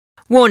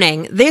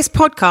Warning, this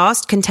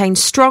podcast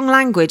contains strong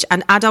language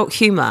and adult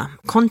humour.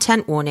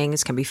 Content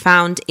warnings can be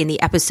found in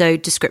the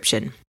episode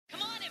description.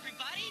 Come on,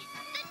 everybody!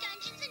 The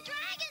Dungeons and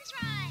Dragons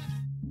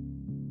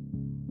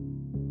ride!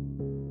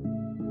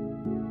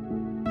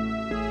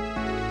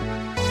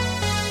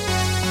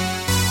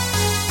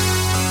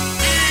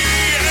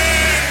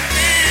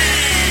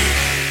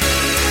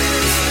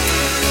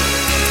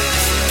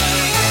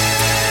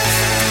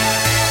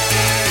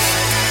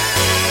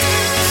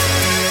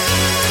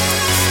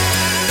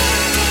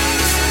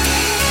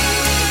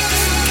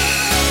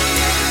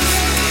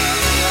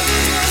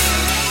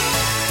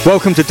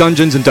 Welcome to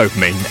Dungeons and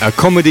Dopamine, a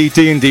comedy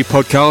D&D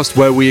podcast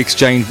where we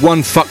exchange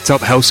one fucked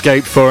up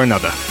hellscape for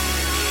another.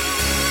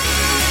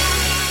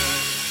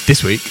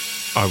 This week,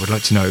 I would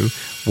like to know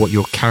what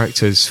your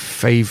character's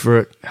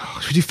favourite...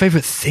 should we do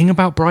favourite thing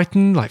about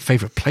Brighton? Like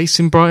favourite place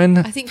in Brighton?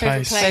 I think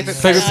favourite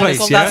place. Favourite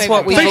place, yeah? That's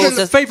what we've all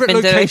just favourite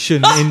been doing. location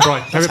in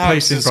Brighton. Favourite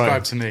place in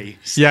Brighton. to me.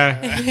 Yeah,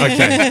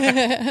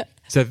 okay.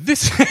 So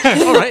this...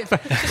 all right.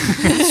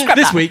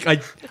 This week,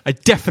 I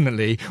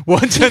definitely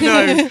want to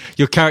know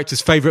your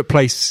character's favourite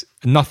place,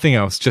 nothing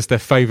else, just their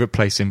favourite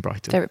place in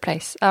Brighton. Favourite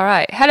place. All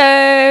right.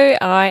 Hello,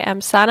 I am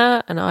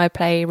Sana and I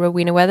play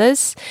Rowena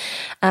Weathers.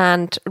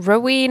 And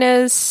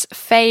Rowena's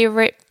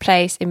favourite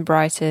place in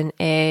Brighton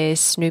is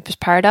Snooper's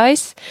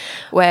Paradise,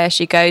 where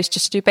she goes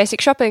just to do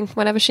basic shopping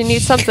whenever she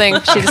needs something.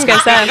 She just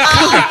goes there.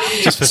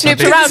 Just for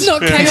Snoops some around. It's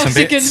not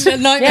chaotic and a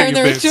nightmare in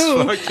there at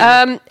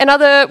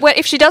all. Well,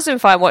 if she doesn't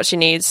find what she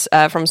needs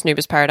from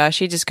Snooper's Paradise,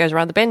 she just goes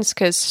around the bins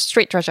because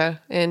street treasure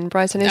in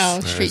Brighton is...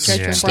 Street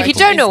treasure in If Brighton. you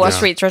don't know what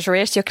street treasure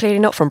is, you're clearly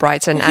not from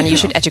Brighton and you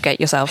should educate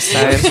yourself. So,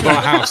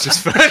 Our house is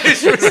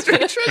furnished with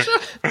street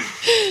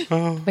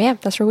treasure. but yeah,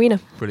 that's Rowena.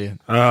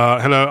 Brilliant.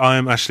 Hello,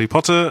 I'm Ashley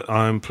Potter.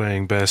 I'm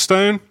playing Bear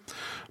Stone,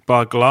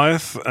 Bard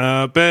Goliath.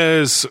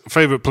 Bear's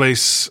favourite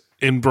place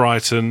in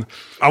Brighton.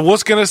 I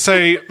was going to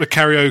say the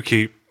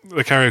karaoke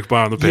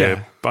bar on the pier,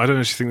 Yeah. but I don't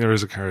actually think there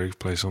is a karaoke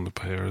place on the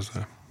pier, is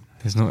there?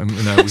 There's not...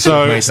 No, we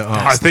So made that up.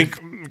 I think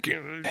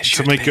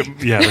to make it...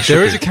 Yeah,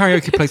 There is a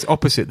karaoke place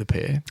opposite the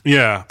pier.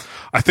 Yeah.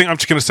 I think I'm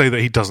just going to say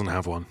that he doesn't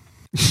have one.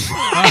 Keep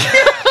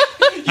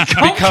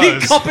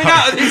copping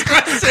out of these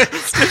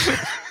questions.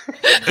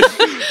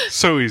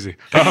 So easy.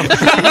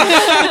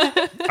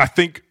 I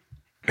think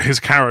his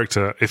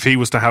character, if he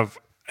was to have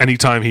any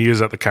time he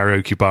is at the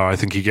karaoke bar, I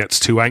think he gets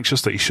too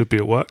anxious that he should be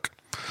at work.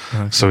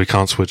 So he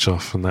can't switch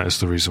off, and that is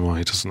the reason why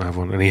he doesn't have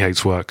one. And he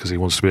hates work because he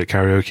wants to be at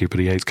karaoke, but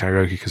he hates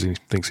karaoke because he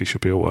thinks he should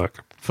be at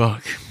work.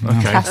 Fuck.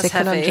 Okay. Classic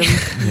heavy.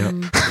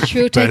 conundrum. Should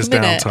we all take Bear's a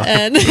minute?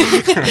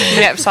 downtime.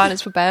 Yeah,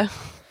 silence for Bear.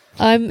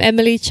 I'm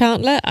Emily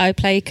Chantler. I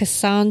play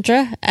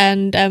Cassandra,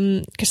 and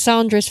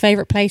Cassandra's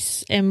favourite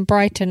place in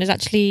Brighton is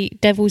actually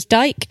Devil's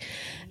Dyke.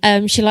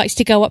 She likes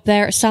to go up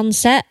there at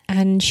sunset,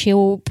 and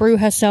she'll brew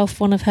herself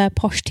one of her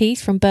posh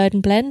teas from Bird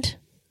and Blend.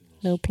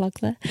 Little plug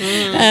there.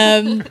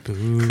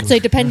 So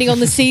depending on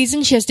the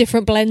season, she has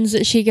different blends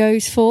that she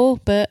goes for.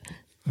 But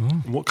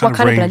What kind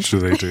of range do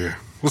they do?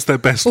 What's their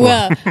best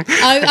well, one?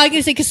 I'm going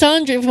to say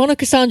Cassandra. One of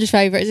Cassandra's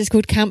favourites is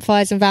called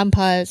Campfires and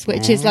Vampires,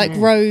 which is like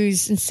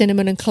rose and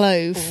cinnamon and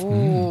clove.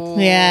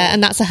 Yeah,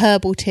 and that's a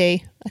herbal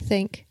tea, I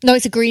think. No,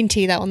 it's a green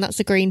tea. That one. That's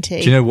a green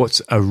tea. Do you know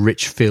what's a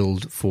rich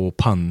field for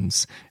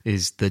puns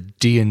is the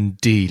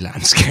D&D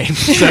landscape?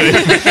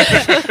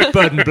 So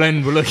Bird and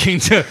Blend were looking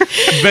to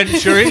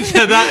venture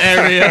into that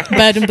area.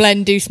 Bird and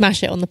Blend do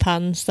smash it on the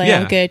puns. They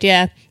Yeah. are good,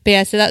 yeah. But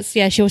yeah, so that's,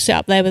 yeah, she'll sit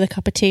up there with a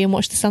cup of tea and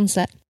watch the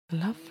sunset.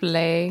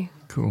 Lovely.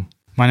 Cool.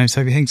 My name's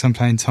Toby Hinks. I'm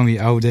playing Tommy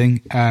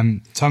Elding.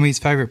 Tommy's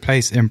favourite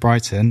place in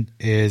Brighton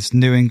is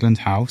New England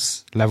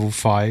House, Level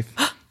 5,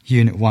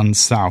 Unit 1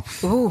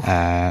 South.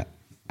 And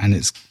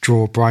it's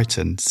Draw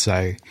Brighton.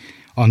 So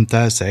on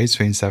Thursdays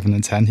between 7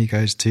 and 10, he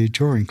goes to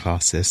drawing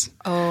classes.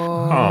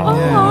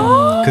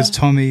 Because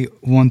Tommy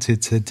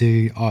wanted to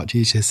do art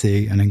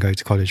GCSE and then go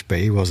to college, but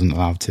he wasn't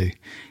allowed to.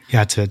 He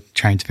had to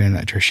train to be an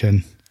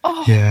electrician.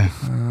 Yeah.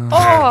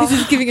 This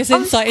is giving us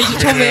insight into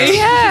Tommy.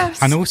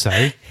 Yes. And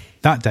also,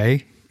 that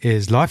day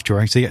is live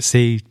drawing, so you get to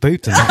see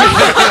boobs and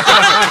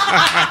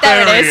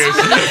There it is.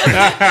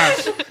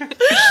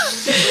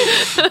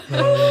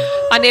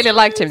 I nearly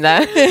liked him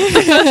there.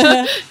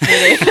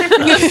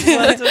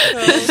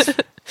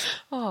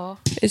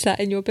 Is that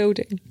in your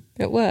building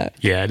at work?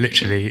 Yeah,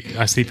 literally,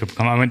 I see people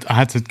come. I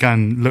had to go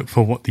and look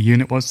for what the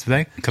unit was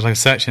today because I was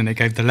searching. It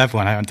gave the level,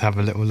 and I had to have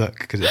a little look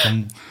because it's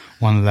on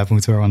one level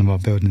to where one of our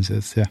buildings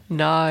is. Yeah.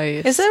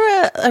 Nice. Is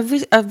there a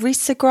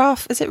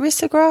risograph? Is it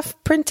risograph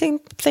printing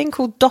thing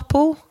called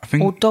Doppel I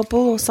think- or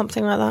Dobble or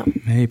something like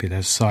that? Maybe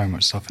there's so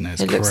much stuff in there.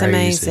 It's It looks crazy.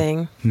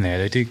 amazing. Yeah,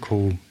 they do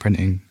cool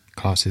printing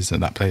classes at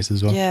that place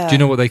as well. Yeah. Do you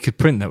know what they could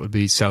print that would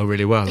be sell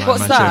really well? I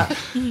What's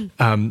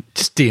imagine?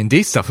 Just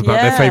D&D stuff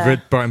about their Yeah.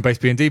 favourite Brighton-based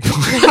D&D people.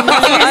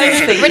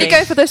 Really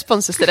go for the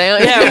sponsors today,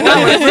 aren't you? Yeah,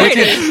 well,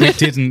 really. We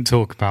didn't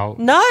talk about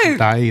No.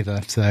 that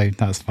either, so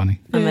that's funny.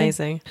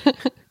 Amazing.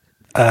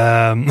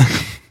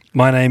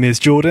 My name is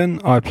Jordan.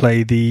 I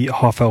play the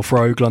half-elf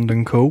rogue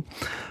London Cool.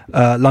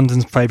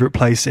 London's favourite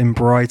place in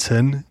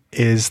Brighton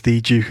is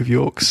the Duke of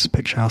York's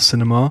Picture House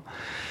Cinema.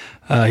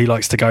 He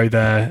likes to go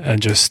there and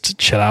just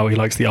chill out. He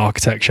likes the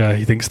architecture.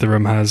 He thinks the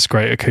room has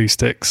great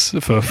acoustics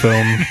for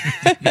film.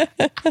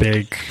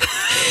 Big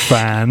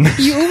fan.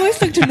 You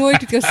almost looked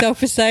annoyed with yourself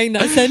for saying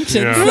that sentence.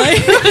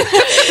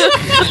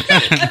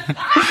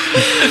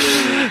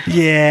 Yeah.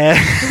 Yeah.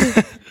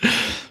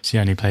 It's the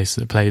only place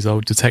that plays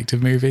old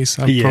detective movies,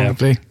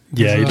 probably.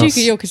 Yeah, he Duke does.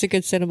 of York is a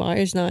good cinema.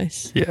 It's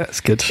nice. Yeah, it's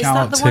good. Is Shout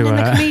that out the to, one in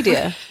the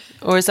Comedia?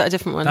 Or is that a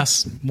different one?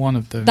 That's one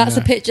of them. That's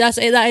yeah. a pitch. That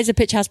is a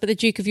pitch house, but the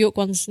Duke of York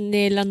one's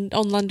near on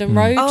London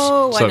Road.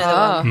 Oh, So- I know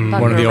that one.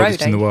 One of the Road,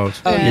 oldest in the world.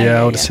 Oh,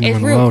 Yeah, oldest cinema It's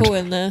in the real world. cool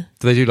in there.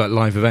 Do they do like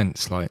live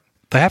events, like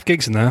They have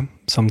gigs in there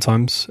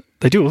sometimes.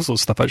 They do all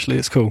sorts of stuff, actually.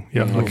 It's cool.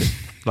 Yeah, I like it.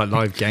 like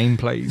live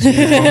gameplays?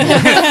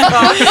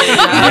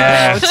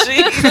 Yeah.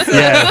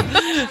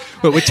 Yeah.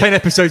 But we're 10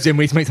 episodes in,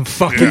 we need to make some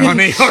fucking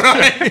money, all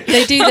right?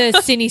 They do the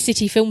Cine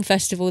City Film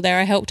Festival there.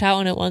 I helped out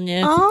on it one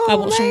year. Oh, I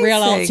watched some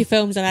real amazing. artsy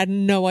films and I had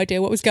no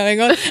idea what was going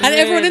on. And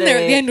everyone in there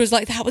at the end was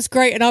like, "That was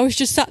great," and I was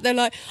just sat there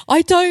like,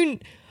 I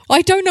don't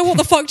know what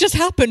the fuck just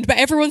happened, but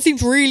everyone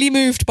seemed really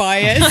moved by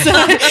it. So,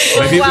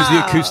 Maybe it was the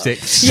Wow.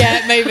 acoustics.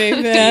 yeah,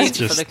 maybe. Yeah.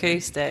 Beautiful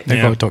acoustic. They've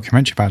Yeah. got a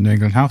documentary about New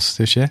England House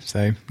this year,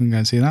 so we can go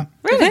and see that.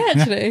 Really?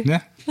 Actually,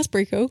 Yeah. that's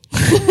pretty cool.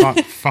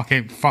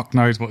 Fuck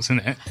knows what's in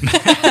it.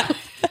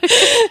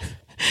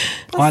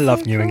 I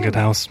love New England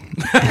House.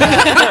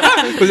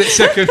 Was it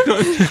second?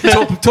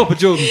 top of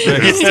Jordan's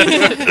list.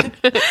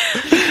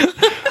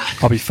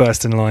 I'll be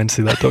first in line to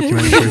see that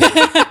documentary.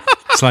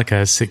 It's like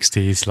a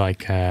 60s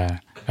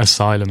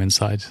asylum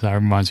inside. That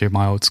reminds me of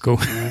my old school.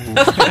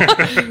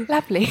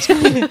 Lovely.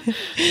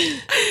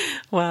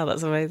 Wow,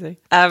 that's amazing.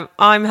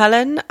 I'm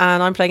Helen,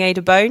 and I'm playing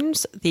Ada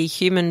Bones, the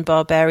human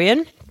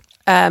barbarian.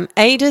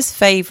 Ada's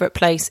favourite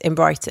place in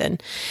Brighton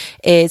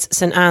is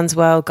St Anne's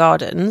Well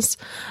Gardens,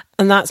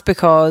 and that's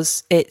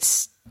because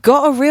it's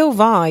got a real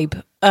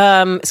vibe.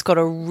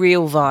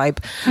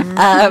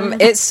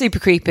 It's super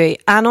creepy.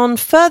 And on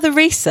further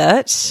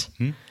research,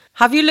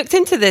 have you looked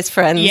into this,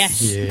 friends?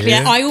 Yes. Yeah.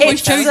 Yeah, I almost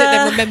It's, chose it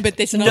then remembered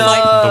this and I was no.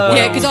 like, The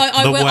yeah, well. because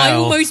I The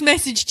well. almost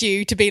messaged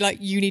you to be like,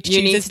 you need to You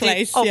choose need this to do-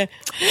 place. oh. Yeah.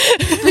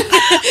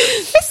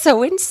 It's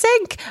so in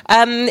sync.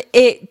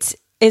 It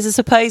is a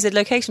supposed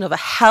location of a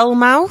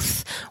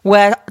hellmouth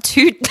where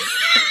two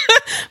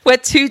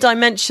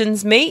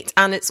dimensions meet,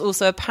 and it's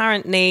also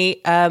apparently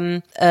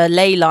a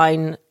ley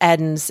line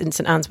ends in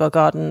St Anne's Well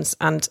Gardens,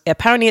 and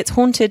apparently it's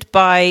haunted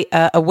by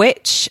a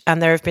witch,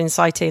 and there have been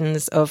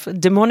sightings of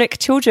demonic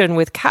children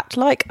with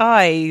cat-like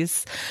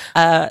eyes.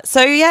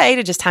 So yeah,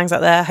 Ada just hangs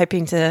out there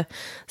hoping to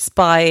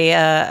spy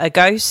a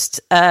ghost.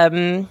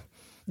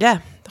 Yeah,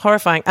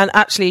 horrifying. And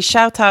actually,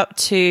 shout out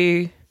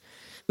to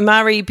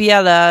Mari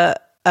Biella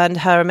and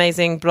her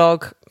amazing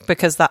blog,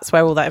 because that's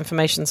where all that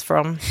information's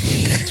from.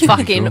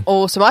 Fucking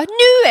awesome. I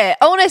knew it,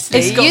 honestly.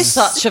 It's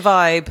got such a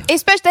vibe.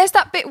 Especially, there's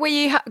that bit where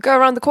you go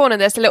around the corner,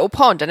 there's a little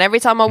pond, and every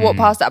time I walk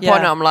past that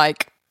pond, Yeah. I'm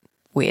like,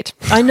 weird.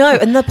 I know,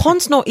 and the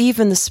pond's not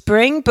even the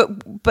spring,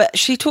 but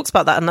she talks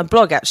about that in the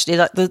blog, actually,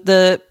 like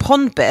the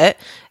pond bit.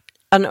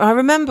 And I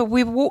remember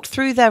we walked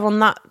through there on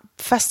that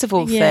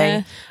festival Yeah.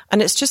 thing,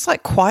 and it's just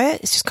like quiet.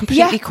 It's just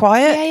completely Yeah.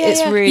 quiet. Yeah, yeah, It's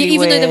yeah. really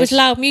Even though there weird. was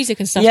loud music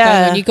and stuff Yeah.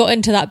 going on, you got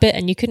into that bit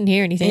and you couldn't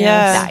hear anything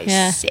Yeah. else. That is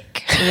Yeah.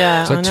 sick.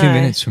 Yeah, It's like I 2 know.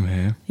 minutes from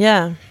here.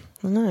 Yeah,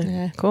 I know.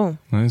 Yeah. Cool.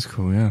 That is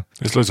cool, yeah.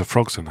 There's loads of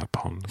frogs in that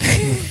pond.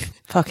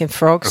 Fucking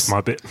frogs. That's my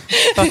bit.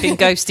 Fucking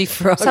ghosty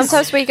frogs.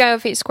 Sometimes we go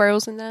and feed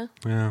squirrels in there.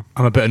 Yeah.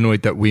 I'm a bit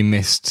annoyed that we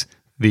missed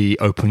the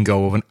open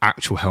goal of an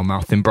actual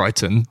hellmouth in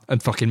Brighton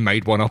and fucking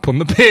made one up on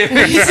the pier.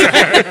 No.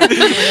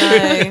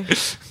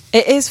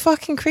 It is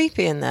fucking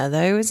creepy in there,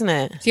 though, isn't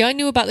it? See, I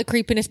knew about the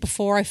creepiness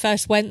before I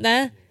first went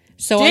there.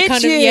 So Did I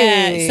kind you? of,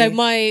 yeah. So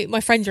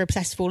my friends are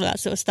obsessed with all that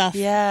sort of stuff.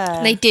 Yeah.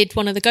 And they did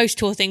one of the ghost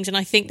tour things, and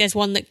I think there's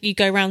one that you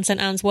go around St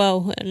Anne's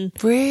Well, and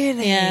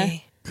Really? Yeah.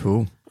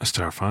 Cool. That's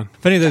terrifying.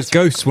 If any of those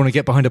ghosts want to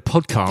get behind a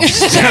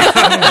podcast,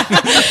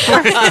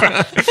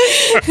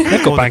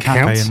 They've got Or the bank cafe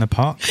accounts. in the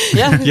park.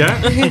 Yeah.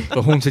 yeah,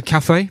 the Haunted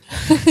Cafe.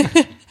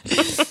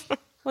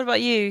 What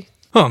about you?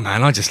 Oh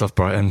man, I just love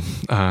Brighton.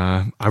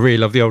 I really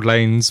love the old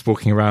lanes,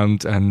 walking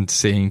around and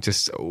seeing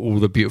just all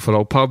the beautiful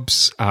old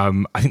pubs. I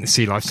think the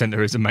Sea Life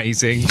Centre is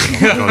amazing.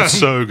 God,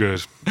 so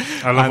good.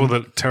 I love all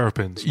the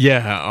terrapins.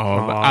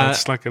 Yeah,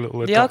 It's like a little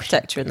The adoption.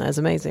 architecture in there is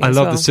amazing. I as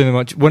love well. the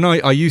cinema. When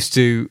I used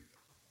to,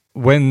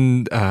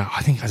 when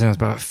I think I don't know, it was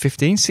about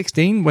 15,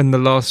 16, when the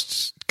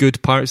last good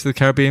Pirates of the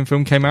Caribbean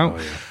film came out,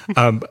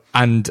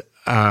 and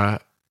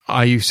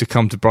I used to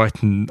come to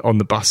Brighton on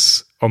the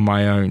bus on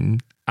my own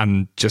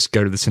and just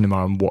go to the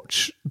cinema and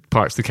watch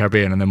Pirates of the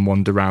Caribbean and then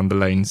wander around the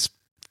lanes,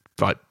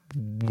 like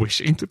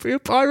wishing to be a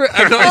pirate.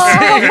 And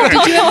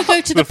did you ever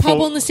go to the pub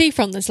full- on the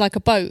seafront that's like a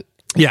boat,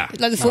 yeah.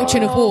 like the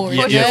Fortune of War?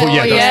 Yeah,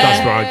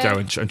 that's where I'd go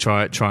and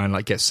try and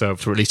like get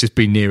served, or at least just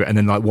be near it, and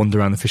then like wander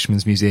around the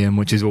Fisherman's Museum,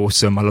 which is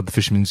awesome. I love the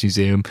Fisherman's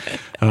Museum.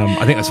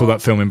 I think I saw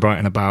that film in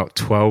Brighton about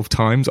 12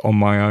 times on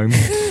my own.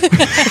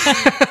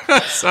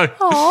 So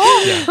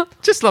yeah,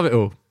 just love it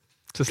all.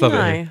 Just love it.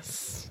 All.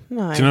 Nice.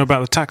 Nice. Do you know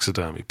about the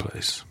taxidermy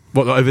place?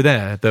 What, over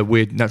there, the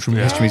weird natural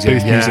history museum?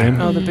 Booth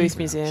Museum. Oh, the Booth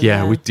Museum.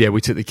 Yeah, we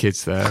took the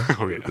kids there.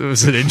 Oh, yeah. It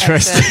was an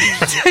interesting.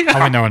 I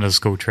went there on a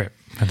school trip,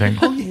 I think.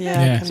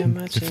 Yeah, I it's can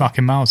imagine.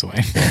 fucking miles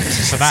away.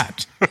 For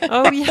that.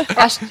 Oh, yeah.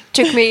 Ash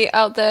took me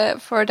out there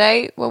for a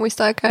day when we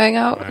started going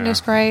out, and it was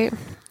great.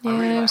 Yeah,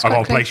 it was I got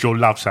quite a place your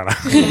love, Santa.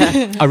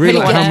 I really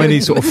like how Yeah. many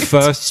sort of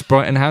firsts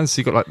Brighton has. So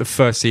you got like the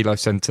first Sea Life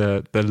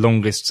Centre, the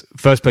longest,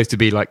 first place to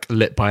be like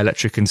lit by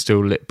electric and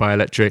still lit by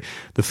electric.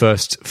 The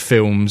first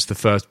films, the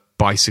first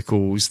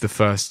bicycles, the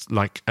first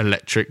like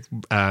electric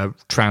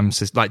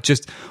trams, like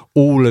just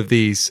all of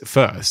these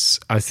firsts.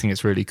 I think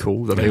it's really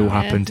cool that they all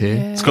happened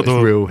here. It's got the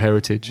real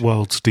heritage.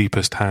 World's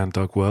deepest hand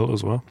dug well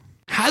as well.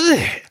 Has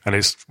it? And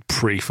it's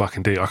pretty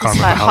fucking deep. I can't It's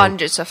remember like how.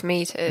 hundreds of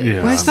meters.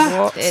 Yeah. Where's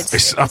that?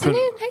 It's up isn't in-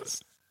 it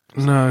next?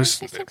 No,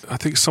 I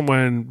think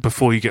somewhere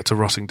before you get to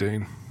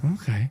Rossingdean.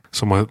 Okay.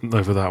 Somewhere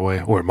over that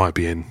way. Or it might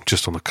be in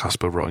just on the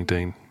cusp of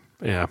Rossingdean.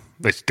 Yeah,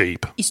 it's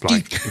deep. It's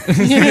deep.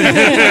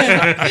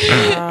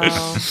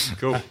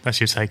 Cool. That's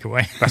your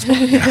takeaway.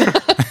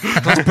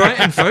 That's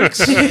Brighton,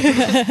 folks.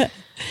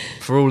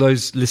 For all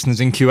those listeners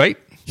in Q8.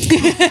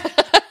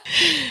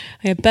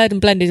 Yeah, Bird and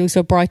Blend is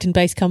also a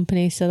Brighton-based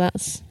company, so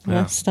that's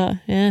that.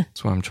 Yeah,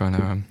 That's what I'm trying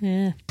to.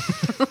 yeah.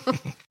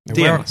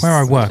 Where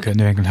I work at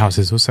New England House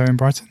is also in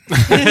Brighton.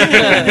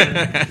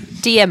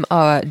 DM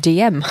our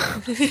DM.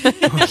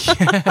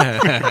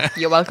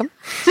 You're welcome.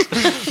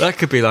 That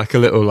could be like a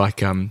little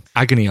like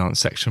agony aunt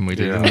section we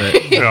did, Yeah. isn't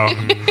it? Yeah.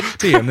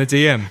 DM the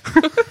DM.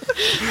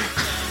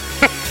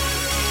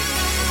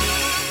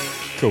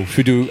 Cool. Should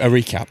we do a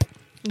recap?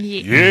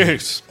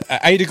 Yes.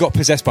 Ada got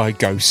possessed by a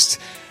ghost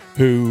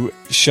who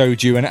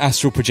showed you an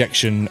astral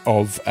projection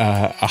of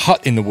a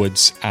hut in the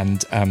woods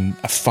and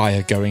a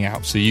fire going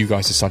out. So you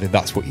guys decided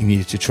that's what you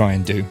needed to try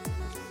and do.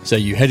 So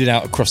you headed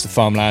out across the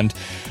farmland,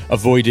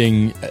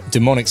 avoiding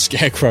demonic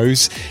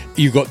scarecrows.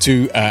 You got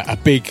to a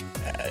big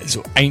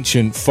sort of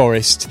ancient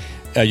forest.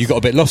 You got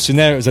a bit lost in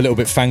there. It was a little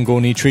bit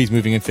fangorny, trees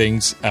moving and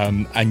things.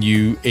 And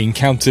you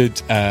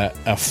encountered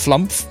a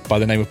flump by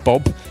the name of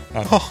Bob,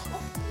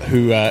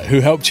 who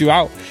helped you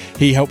out.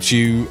 He helped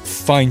you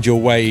find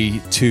your way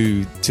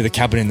to the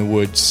cabin in the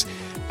woods.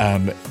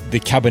 The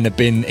cabin had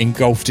been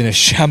engulfed in a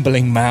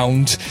shambling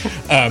mound.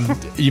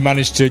 You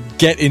managed to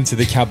get into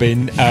the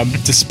cabin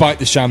despite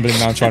the shambling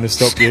mound trying to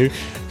stop you.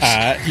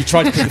 You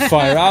tried to put the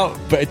fire out,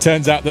 but it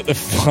turns out that the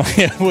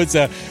fire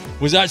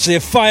was actually a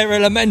fire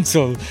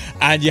elemental,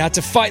 and you had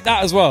to fight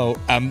that as well.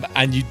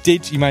 And you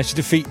managed to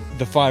defeat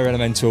the fire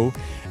elemental.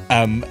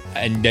 And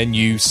then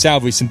you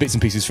salvaged some bits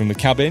and pieces from the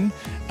cabin,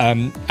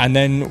 and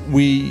then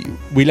we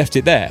left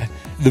it there.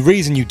 The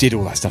reason you did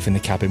all that stuff in the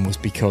cabin was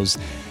because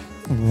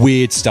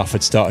weird stuff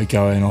had started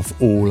going off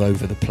all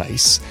over the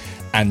place,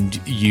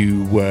 and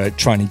you were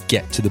trying to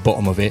get to the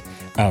bottom of it,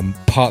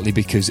 partly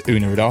because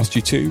Una had asked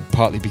you to,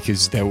 partly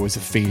because there was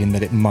a feeling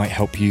that it might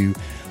help you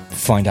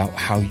find out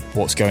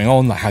what's going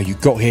on, like how you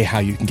got here, how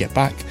you can get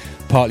back.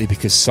 Partly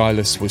because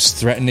Silas was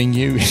threatening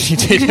you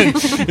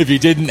if you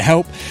didn't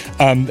help.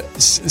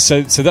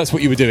 So that's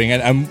what you were doing,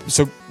 and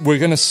so we're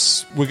gonna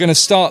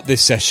start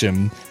this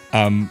session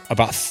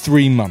about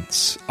 3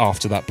 months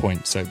after that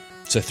point. So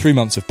 3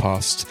 months have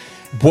passed.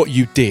 What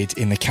you did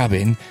in the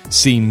cabin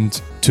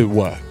seemed to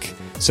work.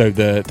 So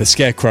the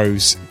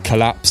scarecrows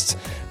collapsed.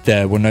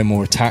 There were no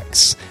more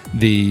attacks.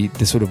 The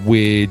sort of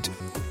weird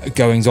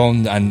goings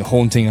on and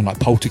haunting and like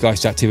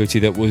poltergeist activity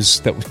that was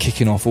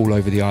kicking off all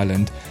over the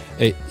island.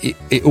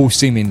 It all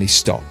seemingly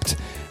stopped.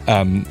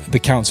 The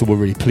council were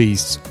really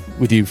pleased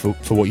with you for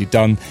what you've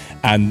done,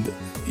 and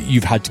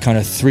you've had kind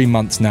of 3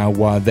 months now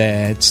while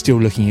they're still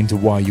looking into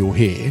why you're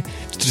here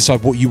to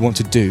decide what you want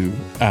to do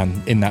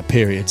in that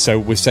period. So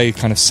we'll say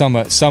kind of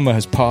summer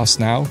has passed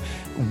now.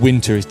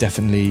 Winter is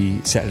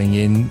definitely settling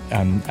in,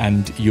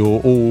 and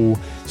you're all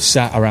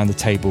sat around the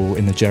table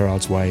in the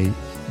Gerard's Way.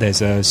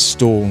 There's a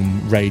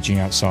storm raging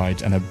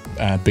outside and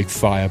a big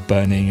fire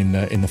burning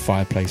in the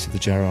fireplace of the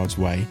Gerard's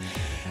Way.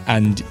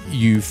 And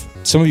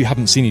some of you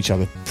haven't seen each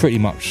other pretty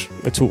much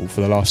at all for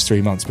the last 3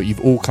 months, but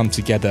you've all come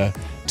together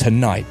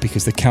tonight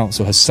because the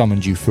council has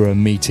summoned you for a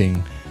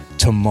meeting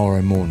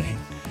tomorrow morning.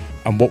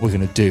 And what we're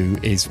going to do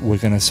is we're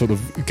going to sort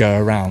of go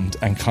around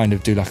and kind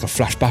of do like a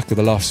flashback of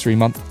the last 3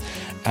 months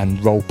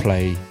and role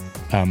play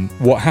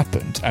what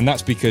happened. And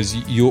that's because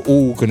you're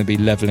all going to be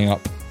leveling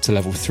up to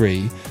level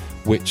 3,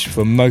 which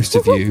for most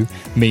of you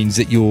means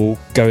that you're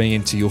going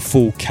into your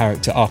full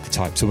character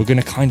archetype. So we're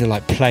going to kind of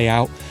like play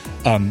out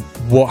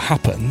what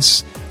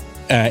happens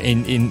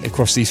in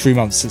across these 3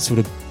 months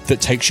that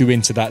takes you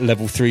into that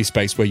level 3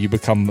 space where you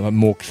become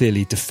more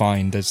clearly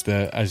defined as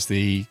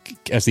the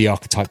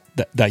archetype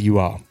that you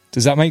are.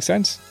 Does that make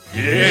sense?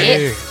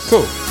 Yeah.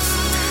 Cool.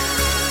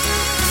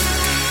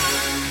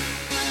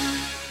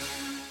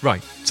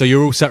 Right, so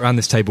you're all sat around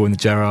this table in the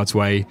Gerard's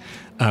Way.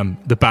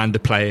 The band are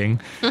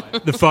playing,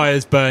 the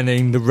fire's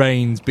burning, the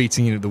rain's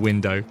beating in at the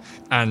window,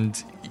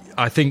 and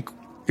I think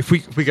if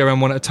we go around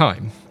one at a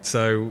time.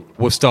 So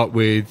we'll start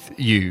with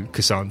you,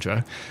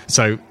 Cassandra.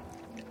 So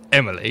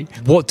Emily,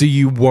 what do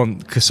you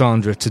want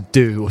Cassandra to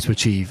do or to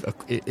achieve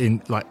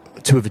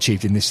to have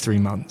achieved in this 3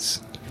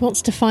 months? He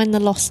wants to find the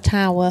lost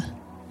tower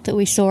that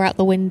we saw out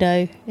the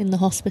window in the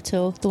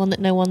hospital, the one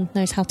that no one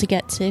knows how to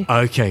get to.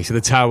 Okay, so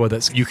the tower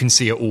that you can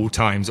see at all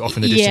times, off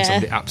in the distance, Yeah.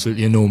 of the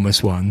absolutely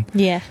enormous one.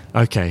 Yeah.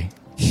 Okay.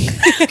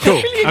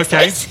 Cool.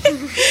 Okay.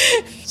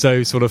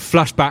 So sort of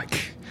flashback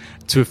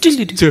to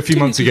a few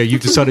months ago,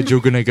 you've decided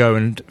you're going to go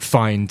and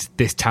find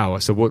this tower.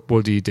 So what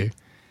do you do?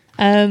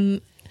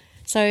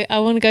 So I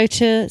want to go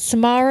to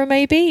Samara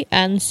maybe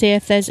and see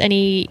if there's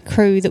any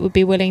crew that would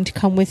be willing to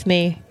come with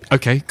me.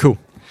 Okay, cool.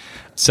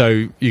 So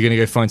you're going to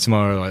go find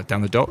Samara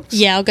down the docks?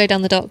 Yeah, I'll go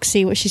down the dock,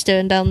 see what she's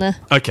doing down there.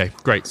 Okay,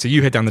 great. So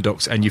you head down the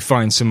docks and you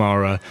find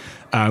Samara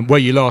where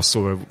you last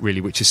saw her,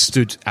 really, which is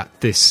stood at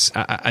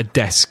a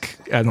desk,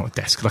 not a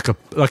desk,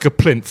 like a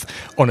plinth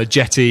on a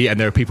jetty, and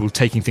there are people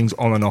taking things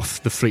on and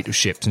off the fleet of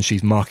ships, and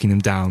she's marking them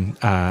down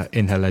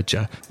in her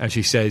ledger. And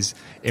she says,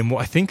 in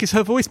what I think is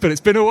her voice, but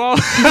it's been a while,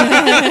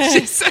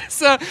 she says,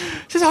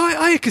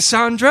 "Hi,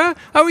 Cassandra.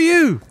 How are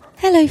you?"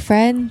 Hello,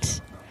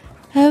 friend.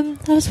 I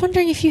was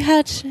wondering if you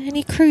had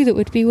any crew that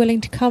would be willing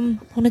to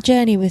come on a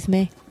journey with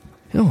me.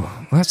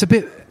 Oh, well, that's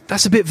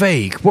a bit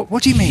vague.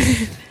 What do you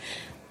mean?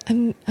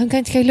 I'm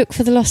going to go look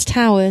for the lost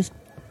towers.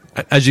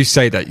 As you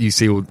say that, you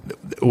see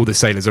all the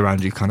sailors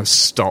around you kind of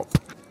stop,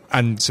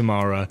 and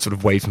Samara sort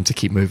of waves them to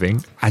keep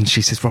moving. And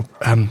she says, "Rob,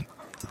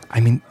 I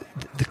mean,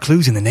 the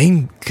clue's in the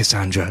name,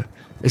 Cassandra.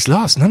 It's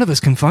lost. None of us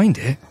can find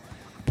it."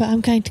 But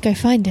I'm going to go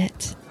find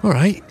it. All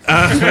right.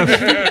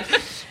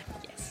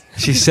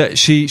 She said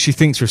she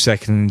thinks for a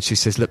second, and she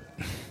says, "Look,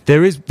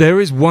 there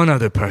is one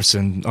other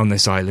person on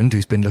this island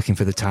who's been looking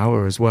for the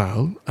tower as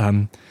well.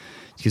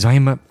 Because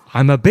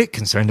I'm a bit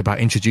concerned about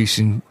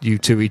introducing you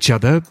to each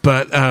other,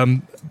 but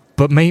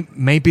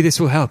maybe this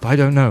will help. I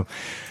don't know."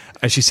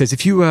 And she says,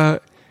 if you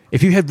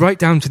head right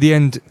down to the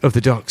end of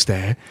the docks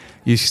there,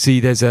 you see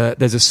there's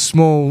a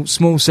small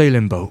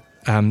sailing boat.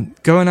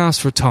 Go and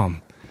ask for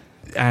Tom,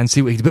 and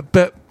see what he.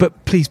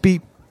 But please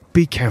be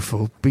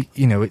careful.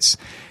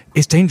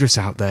 It's dangerous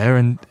out there,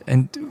 and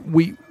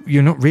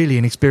you're not really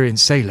an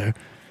experienced sailor.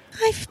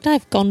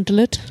 I've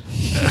gondolaed.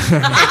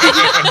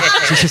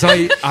 She says,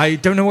 I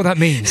don't know what that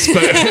means,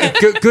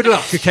 but good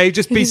luck, okay?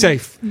 Just be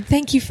safe.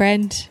 Thank you,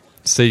 friend.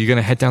 So you're going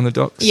to head down the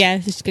docks? Yeah,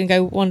 just going to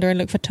go wander and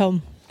look for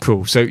Tom.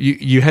 Cool. So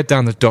you head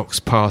down the docks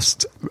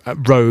past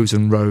rows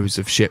and rows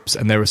of ships,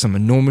 and there are some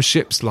enormous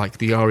ships like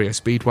the Ario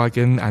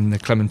Speedwagon and the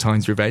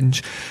Clementine's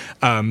Revenge.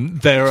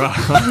 There are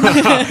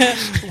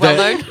Well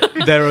known.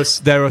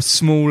 there are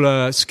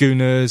smaller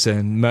schooners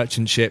and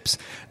merchant ships,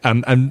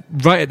 and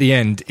right at the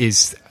end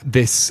is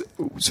this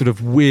sort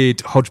of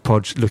weird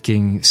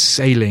hodgepodge-looking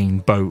sailing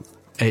boat.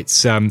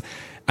 It's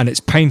and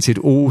it's painted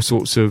all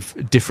sorts of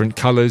different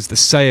colours. The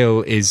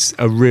sail is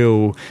a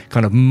real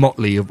kind of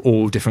motley of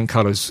all different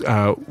colours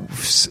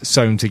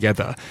sewn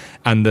together.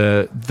 And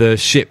the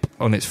ship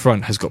on its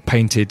front has got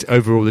painted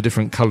over all the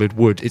different coloured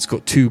wood. It's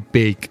got two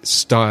big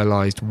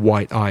stylised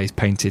white eyes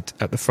painted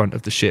at the front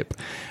of the ship.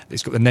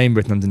 It's got the name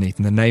written underneath,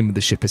 and the name of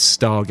the ship is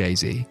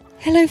Stargazy.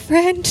 Hello,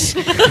 friend.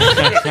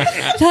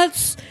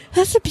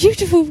 That's a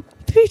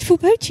beautiful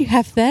boat you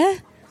have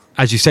there.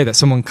 As you say that,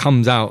 someone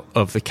comes out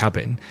of the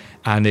cabin,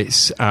 and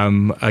it's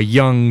a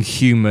young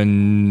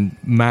human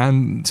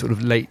man, sort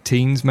of late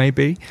teens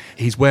maybe.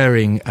 He's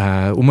wearing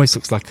almost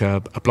looks like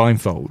a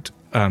blindfold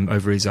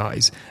over his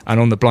eyes, and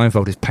on the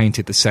blindfold is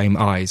painted the same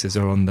eyes as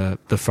are on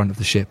the front of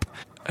the ship.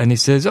 And he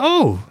says,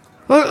 "Oh,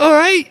 all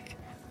right.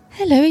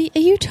 Hello, are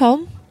you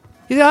Tom?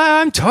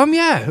 Yeah, I'm Tom,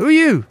 yeah. Who are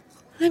you?"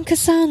 I'm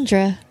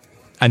Cassandra.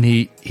 And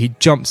he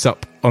jumps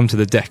up onto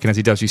the deck, and as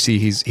he does, you see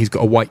he's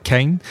got a white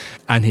cane,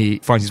 and he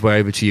finds his way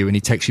over to you, and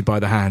he takes you by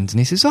the hand, and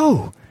he says,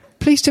 "Oh,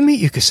 pleased to meet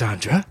you,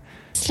 Cassandra."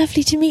 It's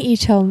lovely to meet you,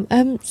 Tom.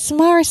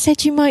 Samara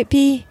said you might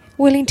be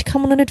willing to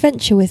come on an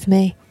adventure with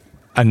me.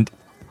 And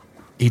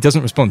he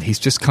doesn't respond. He's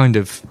just kind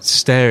of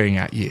staring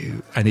at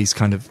you, and he's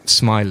kind of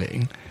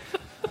smiling.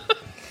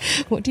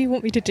 What do you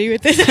want me to do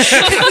with this?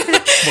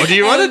 What do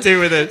you want to do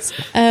with it?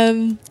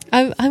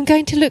 I'm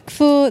going to look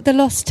for the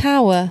lost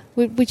tower.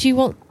 Would you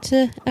want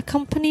to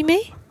accompany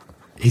me?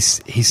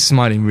 He's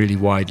smiling really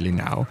widely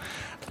now,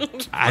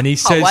 and he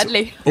says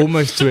widely.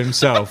 almost to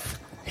himself,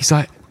 he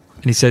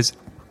says,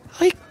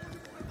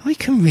 I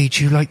can read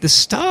you like the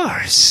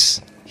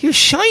stars. You're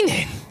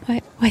shining.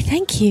 Why,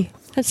 thank you.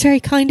 That's very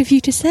kind of you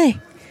to say.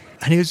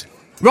 And he goes,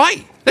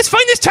 "Right, let's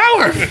find this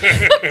tower."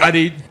 And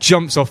he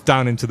jumps off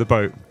down into the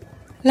boat.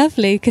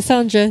 Lovely.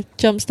 Cassandra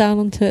jumps down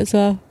onto it as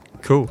well.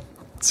 Cool.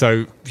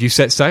 So you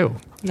set sail.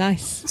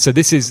 Nice. So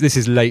this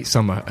is late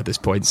summer at this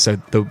point, so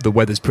the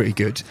weather's pretty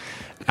good,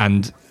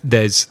 and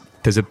there's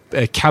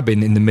a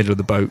cabin in the middle of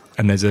the boat,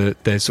 and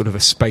there's sort of a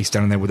space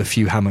down there with a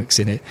few hammocks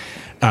in it,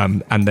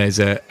 and there's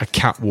a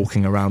cat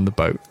walking around the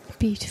boat.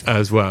 Beautiful.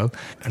 As well.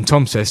 And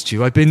Tom says to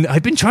you, I've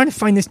been trying to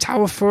find this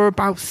tower for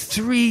about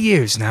 3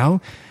 years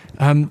now,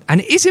 and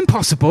it is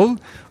impossible,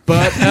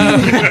 but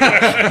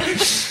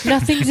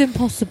Nothing's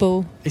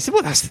impossible. he said,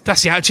 "Well, that's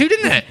the attitude,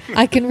 isn't it?"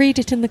 I can read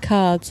it in the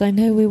cards. I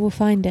know we will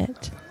find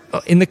it.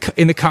 In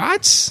the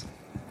cards.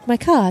 My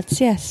cards,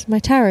 yes, my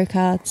tarot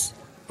cards.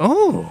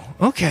 Oh,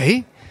 okay.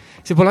 He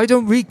said, well, I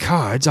don't read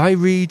cards. I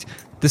read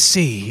the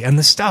sea and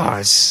the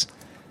stars.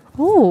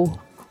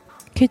 Oh,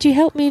 could you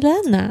help me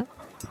learn that?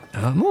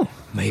 Oh,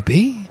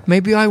 maybe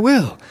I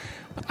will.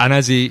 And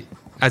as he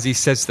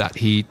says that,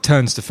 he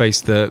turns to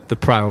face the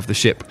prow of the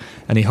ship,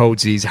 and he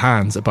holds his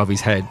hands above his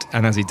head,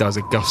 and as he does,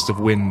 a gust of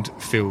wind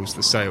fills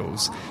the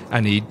sails,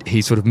 and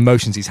he sort of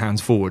motions his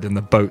hands forward, and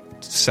the boat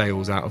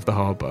sails out of the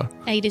harbour.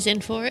 Ada's in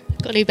for it.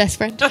 Got a new best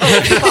friend. Who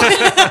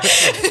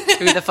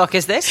the fuck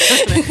is this?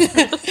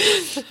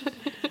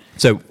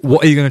 So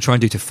what are you going to try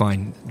and do to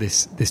find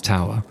this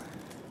tower?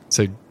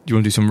 So do you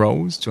want to do some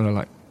rolls? Do you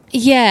want to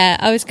Yeah,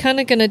 I was kind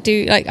of going to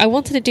do, I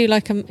wanted to do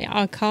like an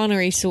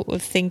arcana-y sort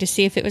of thing to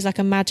see if it was like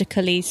a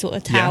magically sort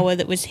of tower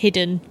that was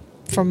hidden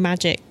from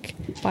magic.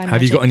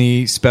 Have you got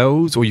any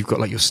spells, or you've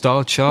got like your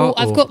star chart?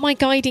 Well, I've got my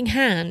guiding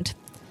hand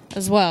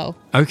as well.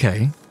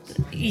 Okay.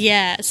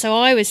 Yeah, so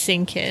I was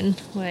thinking,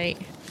 wait.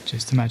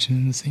 Just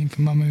imagining the scene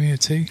from Mamma Mia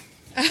 2.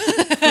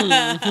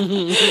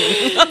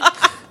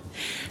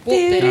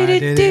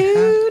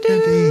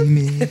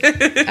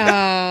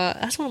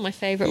 That's one of my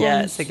favourite Yeah,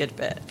 ones. it's a good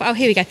bit. Oh,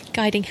 here we go.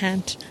 Guiding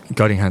hand.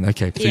 Guiding hand,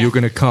 okay. So Yeah. you're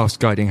going to cast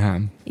Guiding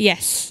Hand.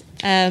 Yes.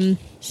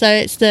 So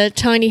it's the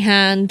tiny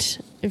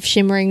hand of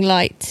shimmering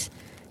light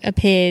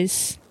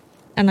appears,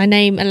 and I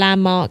name a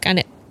landmark, and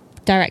it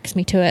directs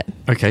me to it.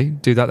 Okay,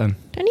 do that then.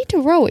 Don't need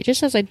to roll it,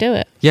 just as I do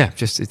it. Yeah,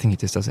 I think it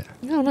just does it.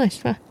 Oh, nice.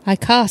 I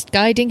cast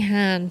Guiding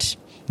Hand.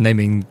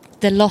 Naming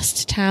The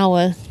Lost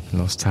Tower.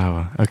 Lost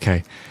Tower.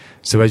 Okay.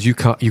 So as you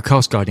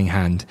cast Guiding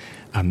Hand,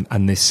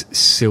 and this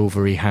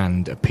silvery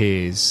hand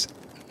appears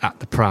at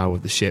the prow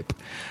of the ship,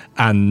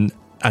 and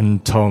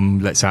Tom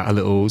lets out a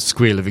little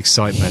squeal of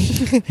excitement.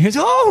 He goes,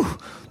 "Oh,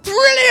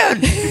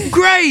 brilliant!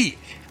 Great!"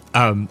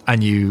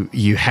 And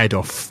you head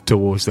off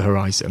towards the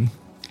horizon.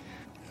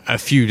 A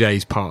few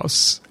days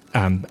pass,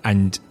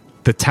 and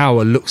the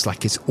tower looks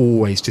like it's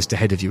always just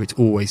ahead of you. It's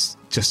always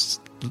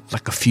just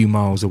like a few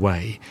miles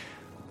away,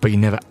 but you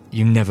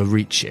never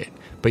reach it.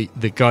 But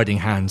the Guiding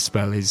Hand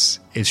spell is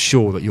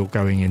sure that you're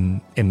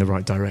going in the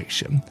right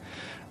direction.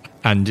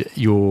 And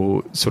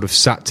you're sort of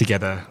sat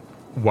together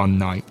one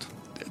night,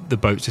 the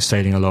boats are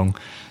sailing along,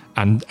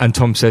 and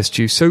Tom says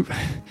to you, so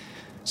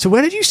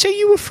where did you say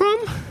you were from?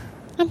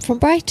 I'm from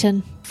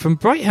Brighton. From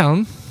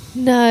Brighthelm?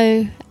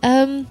 No.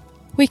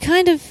 We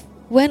kind of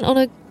went on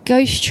a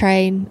ghost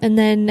train and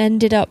then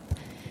ended up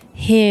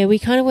here. We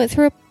kind of went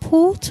through a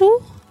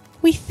portal,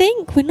 we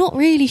think. We're not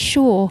really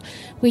sure.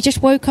 We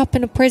just woke up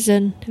in a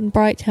prison in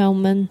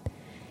Brighthelm and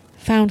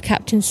found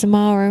Captain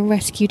Samara and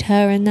rescued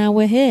her, and now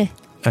we're here.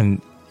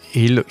 And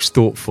he looks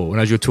thoughtful,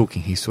 and as you're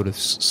talking, he's sort of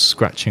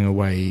scratching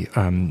away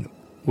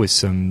with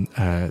some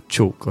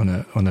chalk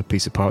on a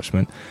piece of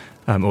parchment,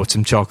 or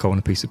some charcoal on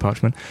a piece of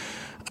parchment.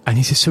 And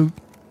he says,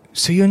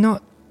 so you're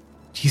not...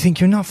 Do you think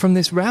you're not from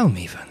this realm,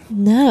 even?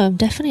 No, I'm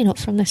definitely not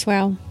from this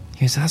realm.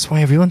 He goes, that's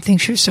why everyone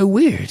thinks you're so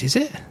weird, is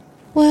it?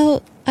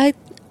 Well, I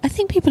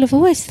think people have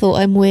always thought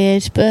I'm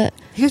weird, but...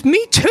 He goes,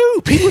 me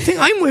too! People think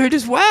I'm weird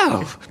as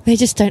well! They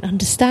just don't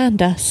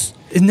understand us.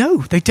 No,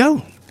 they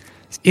don't.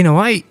 You know,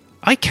 I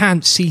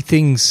can't see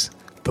things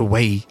the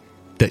way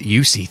that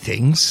you see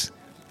things,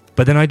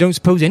 but then I don't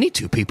suppose any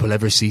two people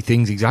ever see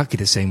things exactly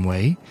the same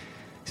way.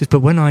 He says,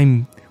 but when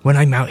I'm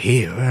out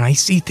here and I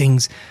see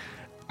things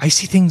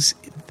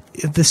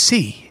the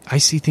sea. I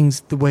see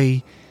things the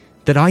way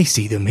that I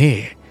see them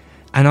here.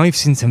 And I've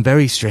seen some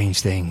very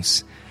strange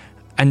things.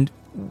 And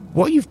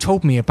what you've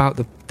told me about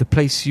the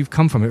place you've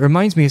come from, it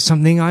reminds me of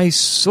something I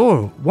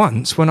saw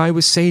once when I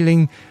was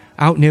sailing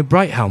out near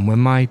Brighthelm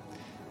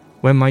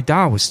when my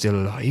dad was still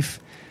alive.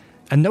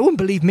 And no one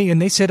believed me, and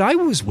they said I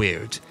was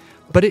weird.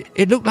 But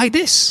it looked like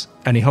this.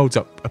 And he holds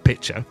up a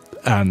picture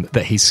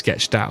that he's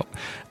sketched out.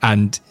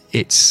 And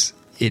it's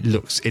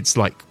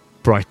like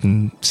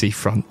Brighton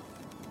seafront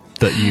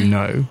that you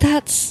know.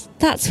 That's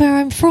where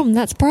I'm from.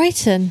 That's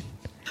Brighton.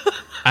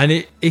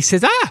 And he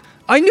says,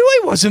 I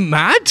knew I wasn't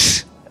mad.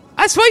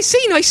 That's what I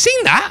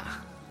seen that.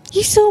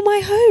 You saw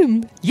my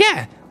home.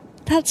 Yeah.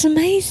 That's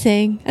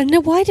amazing.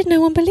 And why did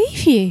no one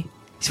believe you? He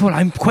said, well,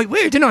 I'm quite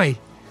weird, didn't I?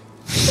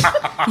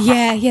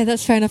 Yeah,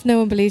 that's fair enough. No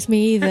one believes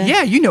me either.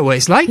 Yeah, you know what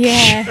it's like.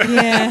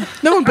 Yeah.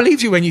 No one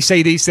believes you when you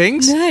say these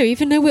things. No,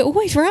 even though we're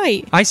always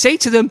right. I say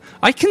to them,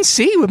 I can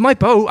see with my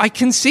bow, I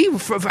can see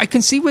with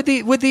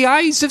the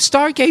eyes of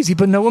stargazing,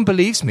 but no one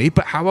believes me.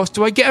 But how else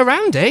do I get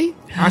around, eh?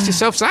 Ask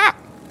yourselves that.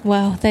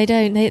 Well, they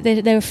don't.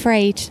 They're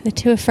afraid. They're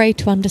too afraid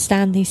to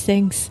understand these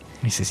things.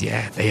 He says,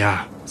 yeah, they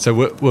are. So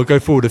we'll go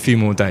forward a few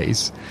more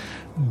days.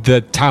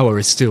 The tower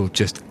is still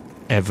just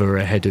ever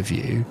ahead of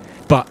you,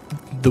 but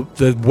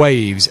the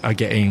waves are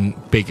getting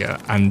bigger,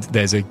 and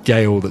there's a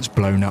gale that's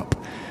blown up.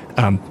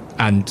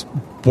 And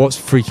what's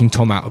freaking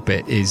Tom out a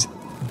bit is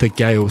the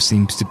gale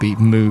seems to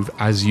move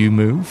as you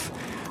move.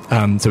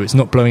 So it's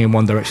not blowing in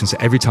one direction. So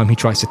every time he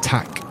tries to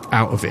tack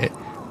out of it,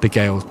 the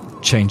gale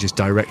changes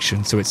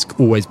direction. So it's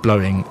always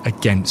blowing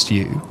against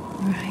you.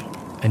 Right.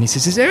 And he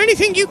says, is there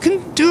anything you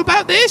can do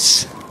about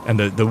this? and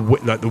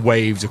the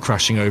waves are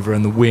crashing over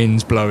and the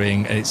wind's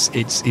blowing, and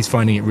he's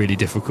finding it really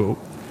difficult.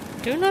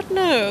 Do not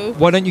know.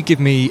 Why don't you give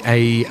me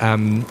a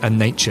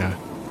nature,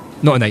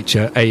 not a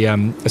nature, a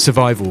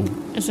survival,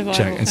 A survival,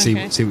 check and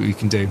okay. see what you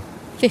can do.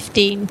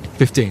 15.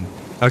 15.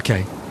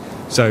 Okay,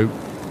 so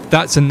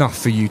that's enough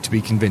for you to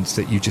be convinced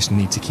that you just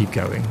need to keep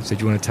going. So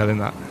do you want to tell him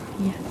that?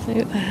 Yeah.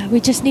 So we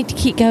just need to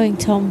keep going,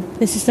 Tom.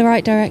 This is the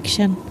right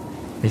direction.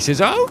 He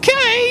says,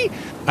 okay!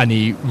 And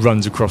he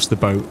runs across the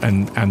boat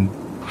and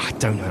I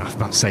don't know enough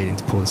about sailing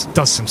to pause.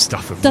 Does some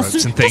stuff with Does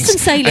ropes some- and things. does some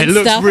sailing It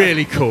looks stuff.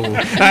 really cool.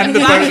 And the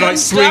boat like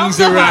swings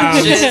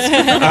around.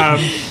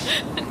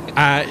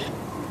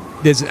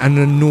 There's an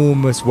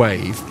enormous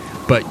wave,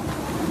 but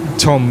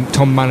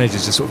Tom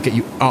manages to sort of get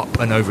you up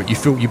and over it.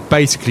 You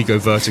basically go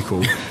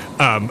vertical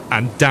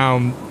and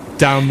down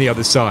the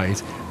other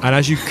side. And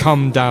as you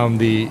come down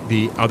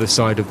the other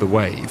side of the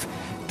wave,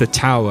 the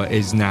tower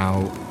is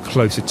now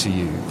closer to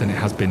you than it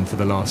has been for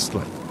the last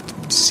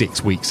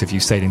 6 weeks of you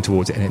sailing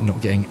towards it and it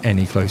not getting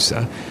any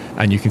closer.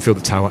 And you can feel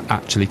the tower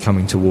actually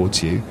coming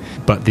towards you,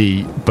 but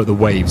the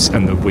waves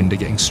and the wind are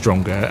getting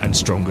stronger and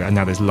stronger, and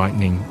now there's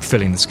lightning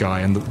filling the sky,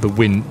 and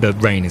the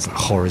rain is like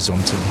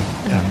horizontally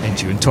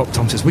into you. And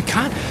Tom says, we've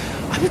got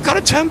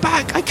to turn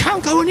back. I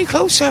can't go any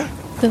closer.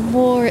 The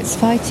more it's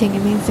fighting,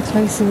 it means the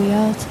closer we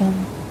are, Tom.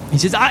 He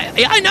says, I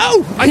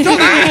know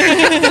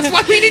that. That's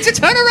why we need to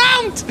turn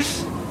around.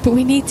 But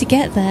we need to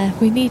get there.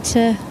 We need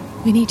to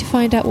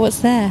find out what's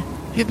there.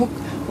 Yeah, but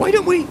why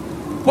don't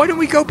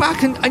we go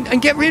back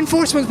and get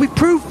reinforcements? We've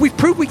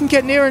proved we can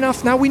get near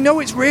enough now. We know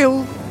it's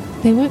real.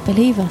 They won't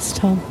believe us,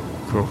 Tom.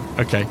 Cool.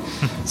 Okay.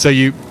 So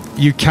you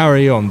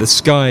carry on. The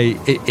sky,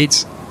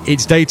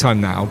 it's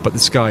daytime now, but the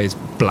sky is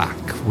black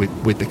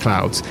with the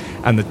clouds,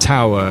 and the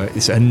tower,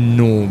 this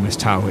enormous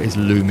tower, is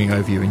looming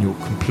over you, and you're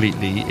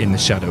completely in the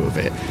shadow of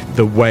it.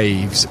 The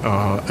waves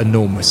are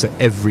enormous, so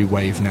every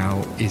wave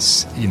now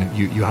is,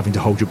 you're having to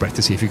hold your breath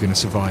to see if you're going to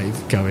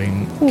survive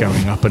going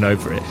up and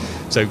over it.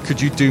 So could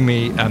you give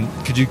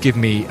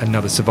me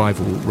another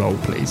survival roll,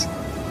 please?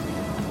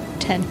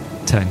 10.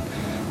 10.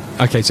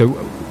 Okay, so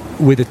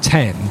with a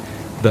 10,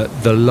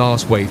 the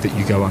last wave that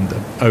you go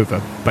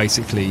over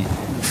basically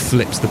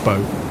flips the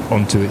boat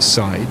onto its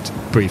side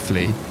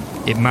briefly.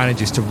 It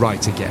manages to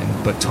right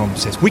again, but Tom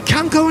says, we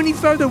can't go any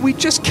further. We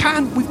just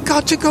can't. We've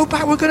got to go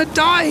back. We're going to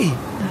die.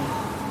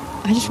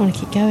 I just want to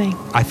keep going.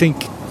 I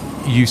think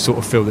you sort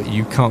of feel that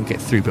you can't get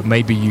through, but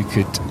maybe you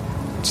could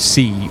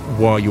see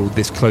while you're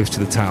this close to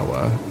the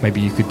tower.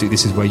 Maybe you could do,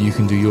 this is where you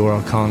can do your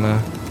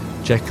Arcana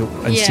check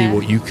and see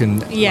what you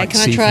can Yeah,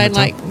 can I see try from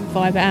and the top.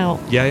 vibe it out?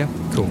 Yeah,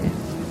 cool.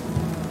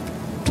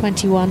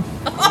 21.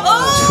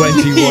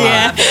 21.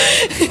 Yeah.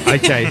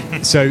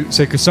 Okay,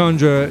 so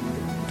Cassandra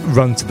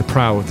runs to the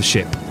prow of the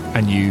ship,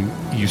 and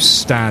you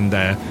stand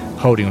there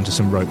holding onto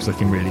some ropes,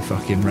 looking really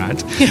fucking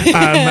rad.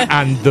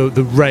 And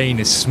the rain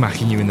is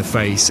smacking you in the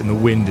face, and the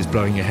wind is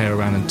blowing your hair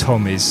around. And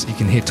you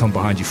can hear Tom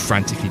behind you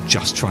frantically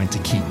just trying to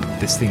keep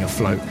this thing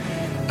afloat.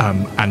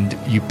 And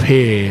you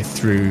peer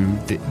through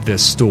the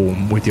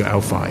storm with your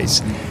elf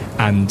eyes,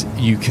 and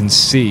you can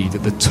see that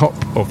the top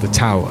of the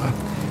tower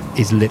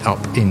is lit up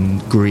in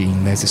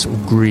green. There's this sort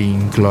of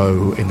green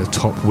glow in the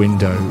top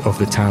window of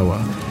the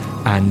tower,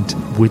 and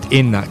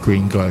within that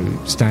green glow,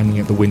 standing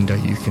at the window,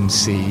 you can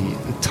see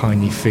a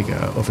tiny figure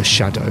of a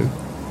shadow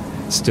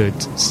stood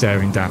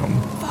staring down.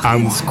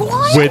 And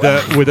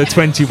with a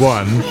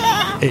 21,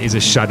 it is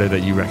a shadow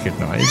that you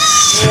recognise.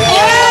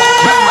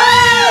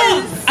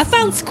 I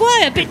found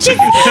Squire, bitches!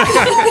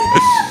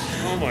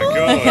 Oh my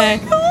god. Okay.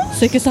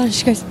 So Cassandra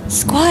just goes,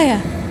 Squire!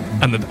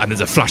 And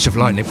there's a flash of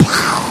lightning,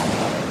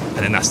 and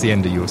then that's the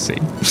end of your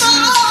scene.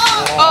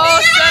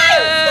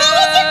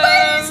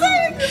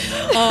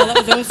 Oh,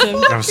 that was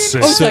awesome. That was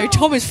sick. Also,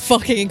 Tom is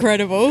fucking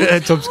incredible.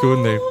 Tom's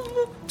cool, isn't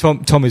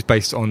he? Tom is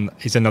based on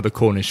another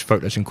Cornish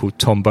folk legend called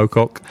Tom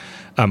Bocock,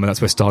 and that's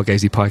where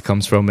Stargazy Pie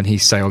comes from. And he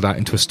sailed out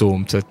into a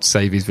storm to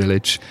save his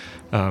village.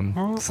 So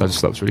I just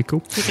thought that was really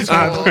cool.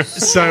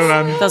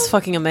 That's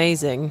fucking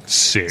amazing.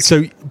 Sick.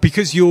 So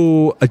because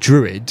you're a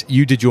druid,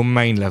 you did your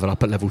main level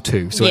up at level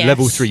 2. So at Yes.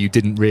 level 3, you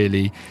didn't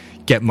really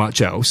get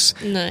much else.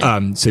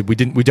 No. So we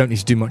don't need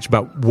to do much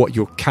about what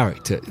your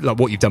character, like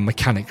what you've done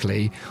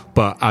mechanically.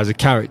 But as a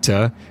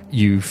character,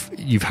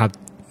 you've had.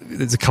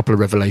 There's a couple of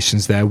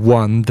revelations there.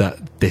 One, that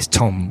this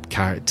Tom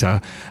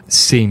character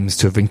seems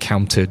to have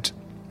encountered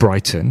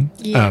Brighton,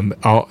 Yeah.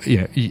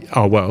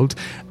 our world,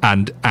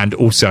 and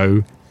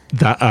also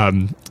that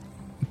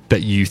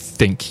that you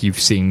think you've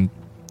seen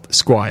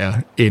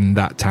Squire in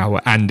that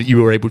tower, and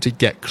you were able to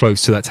get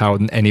close to that tower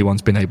than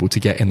anyone's been able to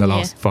get in the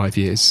last 5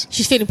 years.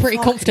 She's feeling pretty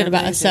Fucking confident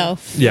about amazing.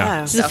 herself.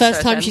 Yeah. This is the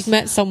first time she's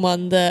met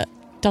someone that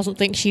doesn't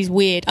think she's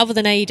weird, other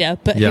than Ada,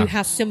 but Yeah. who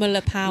has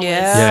similar powers.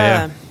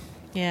 Yeah.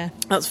 Yeah.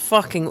 That's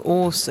fucking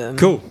awesome.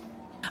 Cool.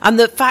 And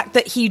the fact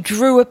that he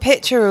drew a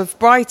picture of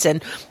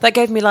Brighton, that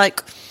gave me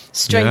like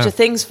Stranger Yeah.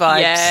 Things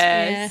vibes.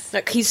 Yes.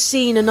 Like he's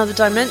seen another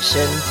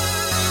dimension.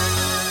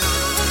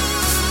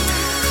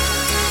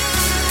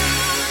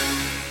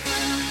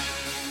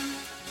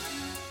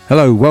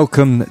 Hello,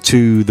 welcome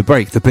to The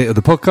Break, the bit of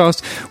the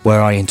podcast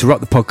where I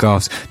interrupt the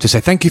podcast to say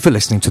thank you for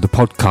listening to the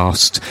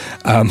podcast.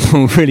 I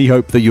really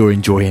hope that you're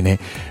enjoying it.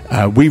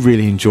 We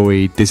really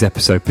enjoyed this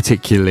episode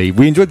particularly.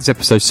 We enjoyed this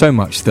episode so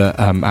much that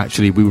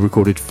actually we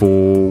recorded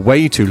for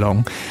way too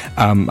long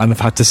and I've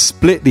had to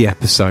split the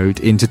episode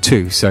into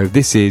two. So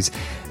this is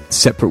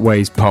Separate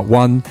Ways Part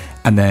 1,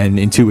 and then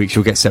in 2 weeks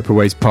you'll get Separate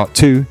Ways Part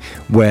 2,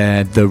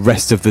 where the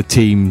rest of the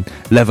team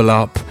level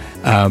up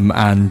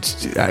and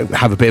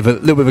have a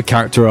little bit of a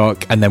character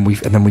arc, and then we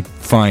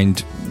find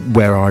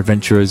where our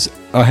adventurers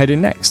are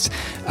heading next.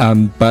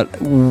 But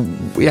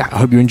yeah, I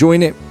hope you're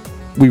enjoying it.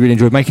 We really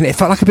enjoyed making it. It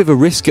felt like a bit of a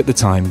risk at the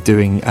time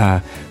doing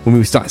when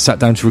we sat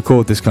down to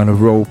record this kind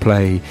of role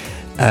play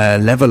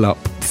level up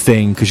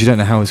thing, because you don't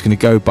know how it's going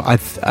to go. But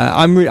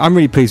I'm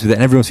really pleased with it,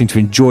 and everyone seemed to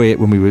enjoy it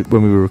when we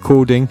were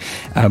recording.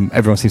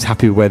 Everyone seems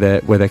happy with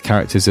where their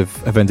characters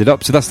have ended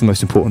up, so that's the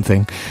most important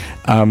thing.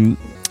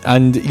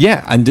 And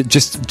yeah, and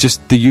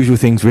just the usual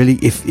things really.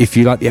 If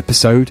you like the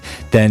episode,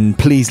 then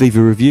please leave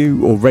a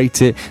review or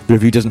rate it. The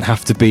review doesn't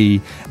have to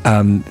be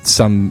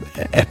some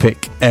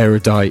epic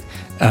erudite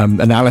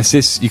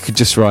analysis. You could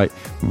just write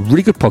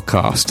really good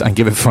podcast and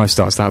give it 5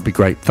 stars. That would be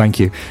great. Thank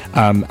you.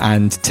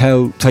 And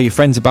tell your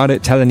friends about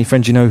it. Tell any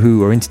friends you know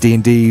who are into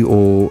D&D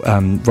or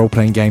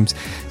role-playing games.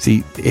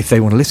 See if they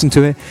want to listen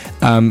to it.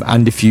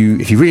 And if you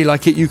really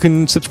like it, you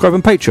can subscribe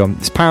on Patreon.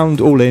 It's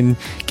 £1 all in.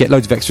 Get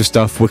loads of extra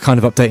stuff. We're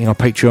kind of updating our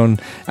Patreon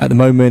at the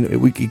moment.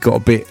 We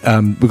got we got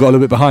a little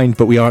bit behind,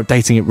 but we are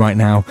updating it right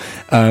now.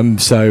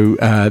 So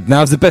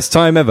now's the best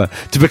time ever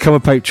to become a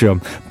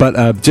Patreon.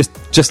 But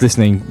just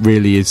listening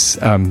really is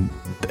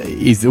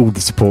all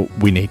the support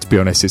we need, to be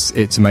honest.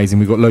 It's amazing.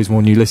 We've got loads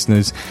more new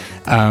listeners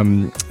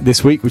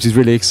this week, which is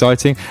really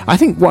exciting. I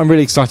think what I'm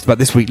really excited about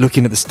this week,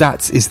 looking at the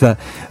stats, is that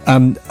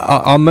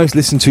our most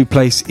listened to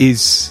place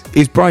is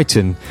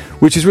Brighton,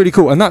 which is really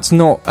cool. And that's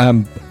not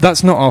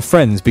our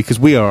friends, because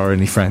we are our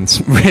only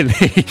friends, really.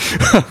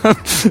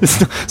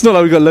 It's not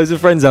like we've got loads of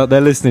friends out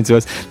there listening to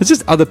us. There's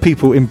just other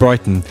people in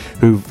Brighton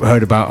who've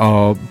heard about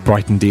our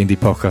Brighton D&D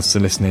podcasts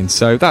and listening.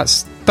 So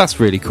that's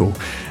really cool.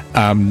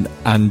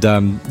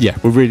 Yeah,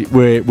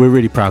 we're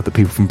really proud that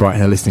people from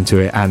Brighton are listening to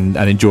it and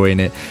enjoying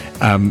it.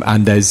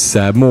 And there's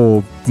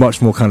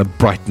much more kind of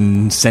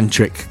Brighton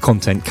centric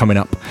content coming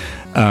up,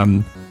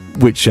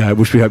 which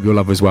we hope you'll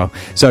love as well.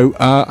 So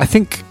I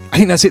think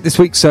that's it this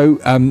week. So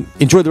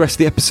enjoy the rest of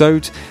the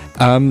episode.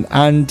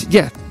 And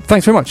yeah,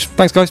 thanks very much.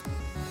 Thanks, guys.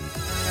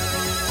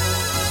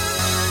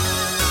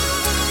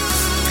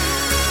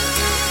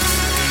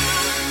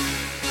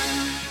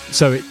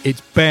 So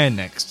it's Bear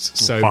next.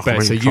 So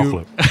Bear, so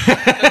you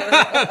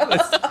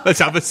let's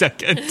have a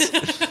second.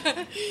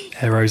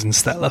 Heroes and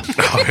Stella.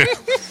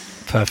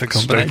 Perfect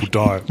combination. Staple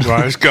diet.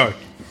 Right, let's go.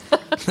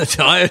 The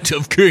Diet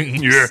of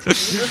Kings. Yeah.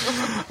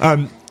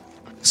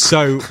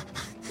 So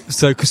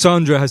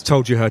Cassandra has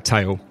told you her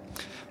tale.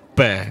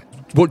 Bear,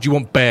 what do you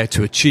want Bear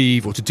to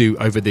achieve or to do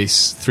over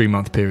this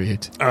 3-month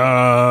period?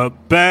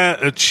 Bear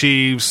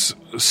achieves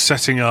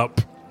setting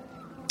up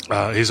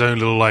his own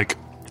little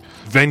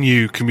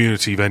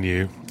community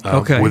venue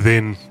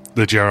within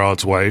the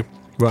Gerard's Way,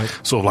 right?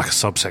 Sort of like a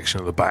subsection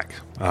at the back.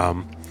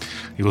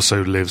 He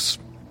also lives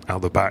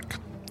out the back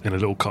in a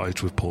little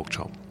cottage with pork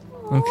chop.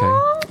 Okay,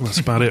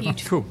 that's about it.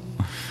 Cool.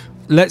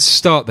 Let's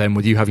start then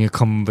with you having a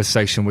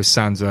conversation with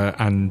Sansa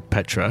and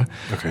Petra.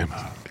 Okay,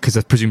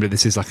 because presumably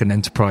this is like an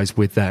enterprise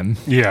with them.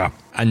 Yeah.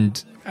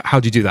 And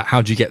how do you do that?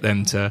 How do you get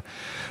them to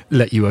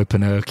let you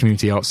open a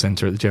community arts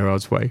centre at the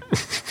Gerard's Way?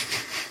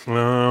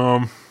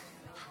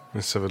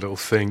 Let's have a little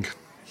think.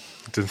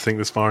 Didn't think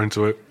this far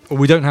into it. Well,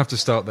 we don't have to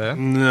start there.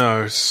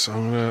 No.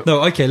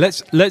 No. Okay.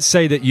 Let's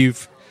say that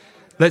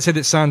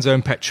Sansa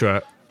and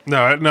Petra.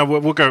 No.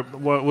 We'll go.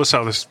 We'll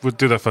settle this. We'll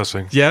do that first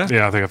thing. Yeah.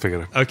 Yeah. I think I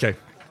figured it. Okay.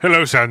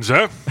 Hello,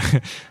 Sansa.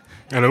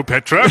 Hello,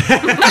 Petra.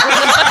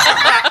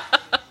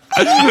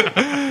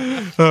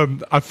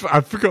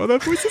 I've forgotten their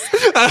voices.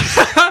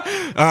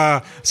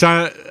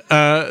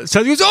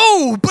 So he goes,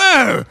 "Oh,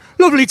 Bear,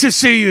 lovely to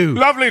see you.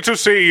 Lovely to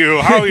see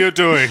you. How are you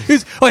doing?"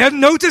 I hadn't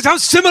noticed how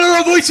similar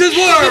our voices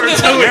were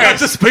until we had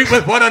to speak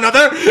with one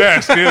another.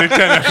 Yes, nearly 10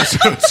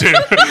 episodes in.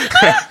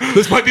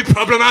 This might be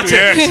problematic.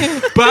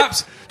 Yes.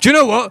 Perhaps, do you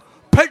know what?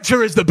 Petra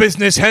is the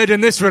business head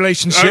in this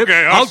relationship.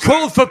 Okay, I'll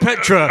call for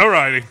Petra.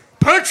 Alrighty.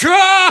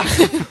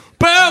 Petra!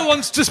 Bear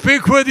wants to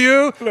speak with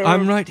you. Hello.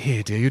 I'm right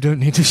here, dear. You don't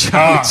need to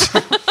shout.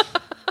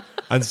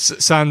 And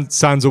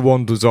Sansa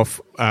wanders off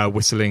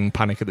whistling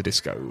Panic at the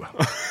Disco.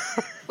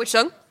 Which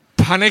song?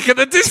 Panic at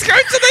the Disco?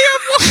 Do they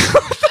have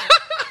one?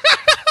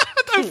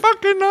 I don't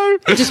fucking know.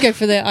 Just go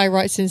for the I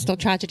Write Sins Not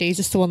Tragedies.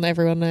 It's the one that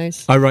everyone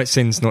knows. I Write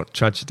Sins Not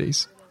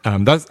Tragedies.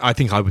 I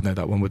think I would know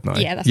that one, wouldn't I?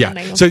 Yeah, that's the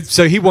name.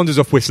 So he wanders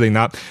off whistling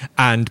that,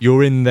 and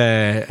you're in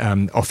their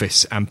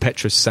office, and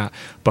Petra's sat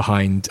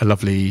behind a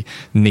lovely,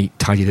 neat,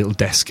 tidy little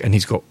desk, and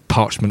he's got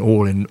parchment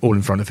all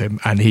in front of him,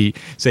 and he's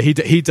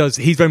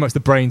very much the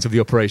brains of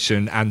the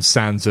operation, and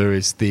Sansa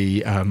is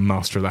the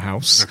master of the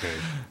house.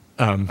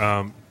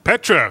 Okay.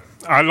 Petra,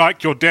 I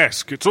like your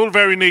desk. It's all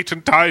very neat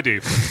and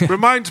tidy.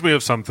 Reminds me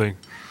of something.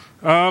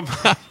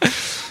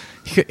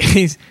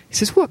 He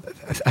says, "What?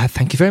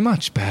 Thank you very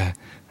much, Bear.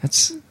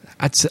 That's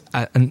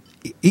an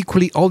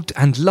equally odd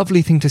and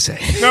lovely thing to say."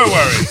 No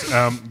worries.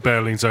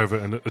 Bear leans over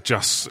and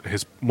adjusts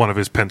one of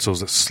his pencils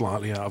that's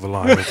slightly out of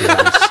line with the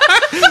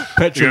others.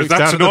 Petra He goes,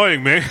 that's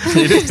annoying me.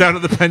 He looks down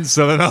at the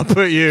pencil, and I'll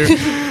put you.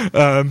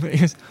 He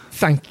goes,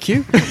 "Thank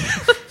you."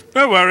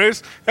 No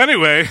worries.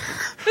 Anyway,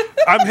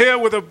 I'm here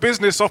with a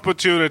business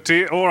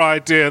opportunity or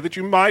idea that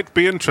you might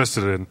be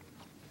interested in.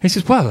 He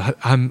says, "Well,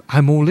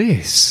 I'm all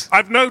ears."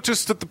 I've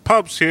noticed that the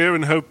pubs here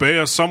in Hope Bay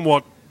are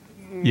somewhat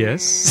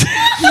Yes.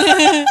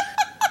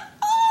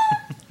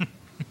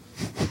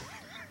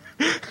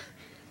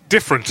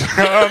 different.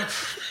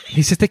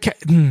 He says they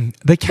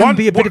can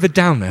be a bit of a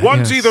downer.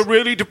 One's yes. either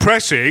really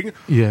depressing,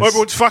 Yes. or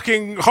everyone's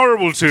fucking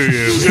horrible to you.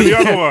 You're the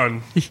other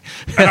one.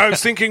 And I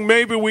was thinking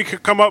maybe we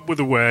could come up with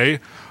a way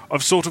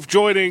of sort of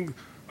joining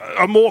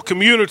a more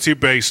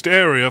community-based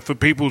area for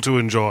people to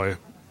enjoy,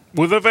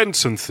 with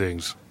events and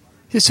things.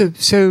 Yeah,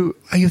 so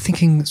are you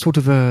thinking sort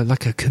of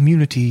like a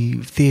community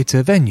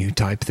theatre venue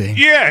type thing?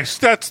 Yes,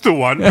 that's the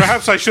one.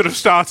 Perhaps I should have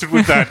started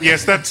with that.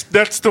 Yes,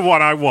 that's the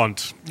one I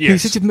want.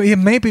 Yes. He said, "Yeah,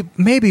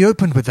 maybe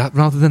open with that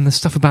rather than the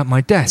stuff about my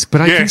desk,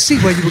 but I can Yes. see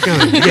where you were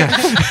going." Yeah.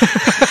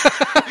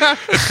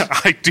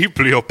 I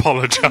deeply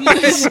apologise.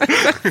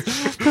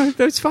 No,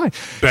 it's fine.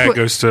 Bear Well,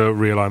 goes to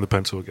realign the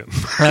pencil again.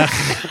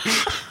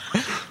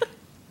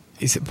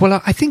 he said,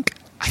 "Well, I think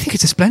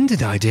it's a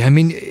splendid idea. I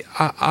mean,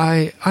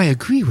 I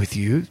agree with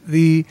you.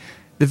 The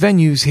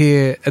venues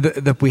here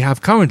that we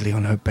have currently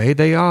on Hope Bay,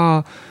 they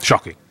are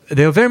Shocking.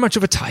 very much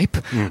of a type,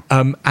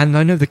 and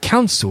I know the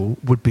council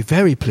would be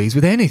very pleased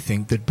with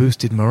anything that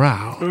boosted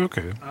morale.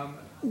 Okay.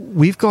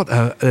 We've got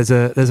there's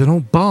an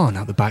old barn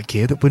out the back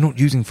here that we're not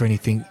using for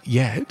anything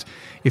yet.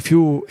 If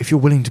you're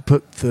willing to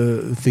put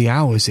the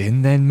hours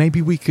in, then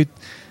maybe we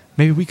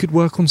could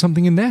work on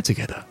something in there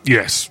together."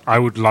 Yes, I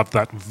would love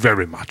that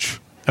very much.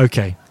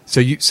 Okay, so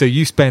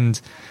you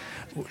spend,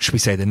 should we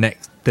say, the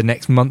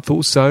next month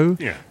or so,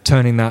 Yeah.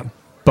 turning that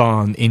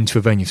barn into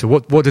a venue. So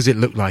what does it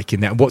look like in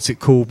there? What's it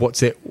called? What's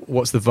the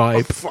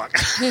vibe? Fuck.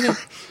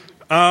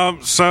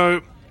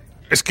 So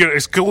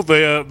it's called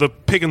the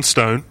Pig and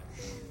Stone,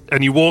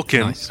 and you walk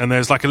in, Nice. and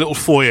there's like a little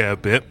foyer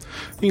bit.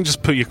 You can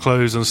just put your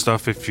clothes and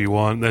stuff if you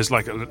want. There's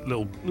like a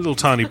little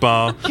tiny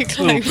bar,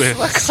 little bit.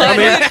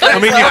 I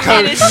mean your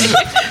coat.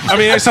 I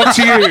mean, it's up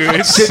to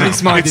you. Sydney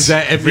Smythe is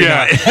there every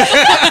night.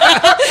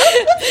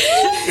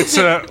 It's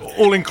an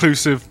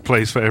all-inclusive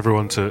place for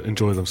everyone to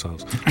enjoy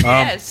themselves.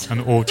 Yes.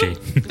 An orgy.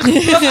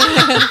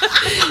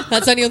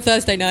 That's only on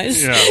Thursday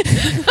nights.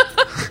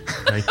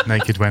 Yeah,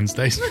 Naked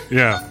Wednesdays.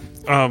 yeah.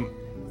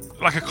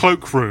 Like a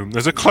cloakroom.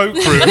 There's a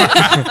cloakroom.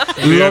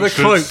 A lot of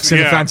cloaks in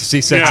a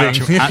fantasy setting.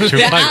 Actual The cloaks.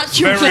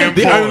 actual Very cloak.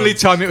 The important. only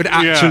time it would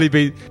actually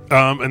be.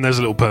 And there's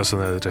a little person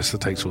there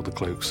that takes all the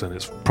cloaks, and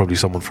it's probably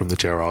someone from the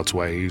Gerard's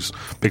Way who's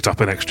picked up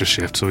an extra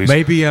shift. So he's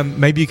Maybe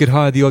you could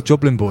hire the Odd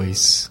Joblin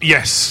Boys.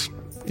 yes,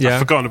 Yeah. I've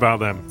forgotten about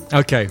them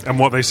Okay. and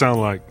what they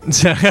sound like.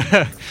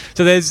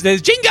 So there's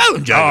Jingo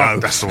and Oh, Jogo.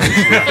 that's the one.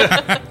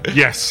 Yeah.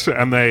 Yes,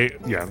 and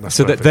that's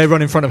So that perfect. they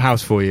run in front of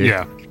house for you.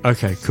 Yeah.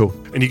 Okay. Cool.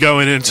 And you go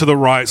in, and to the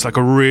right, it's like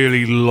a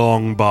really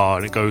long bar,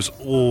 and it goes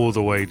all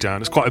the way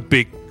down. It's quite a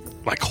big,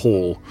 like,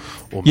 hall.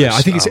 Almost. Yeah,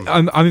 I think it's.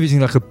 I'm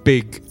envisioning like a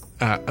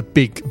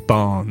big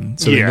barn.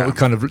 So Yeah. not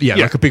kind of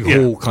like a big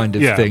hall kind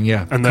of thing.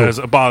 Yeah. And cool. there's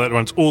a bar that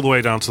runs all the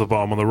way down to the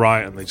bottom on the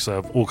right, and they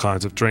serve all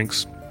kinds of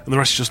drinks. And the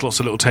rest is just lots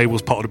of little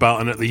tables potted about,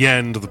 and at the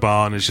end of the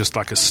barn is just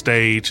like a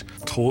stage,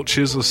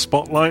 torches or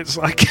spotlights,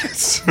 I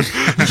guess.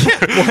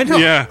 Why not?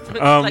 Yeah.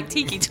 like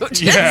tiki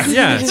torches. Yeah.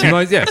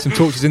 Yeah, some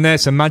torches in there,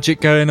 some magic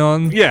going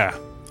on. Yeah.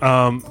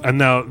 And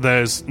now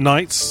there's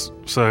nights.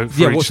 So for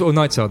Yeah, each- what sort of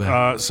nights are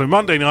there? so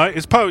Monday night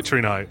is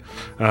poetry night.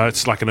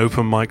 It's like an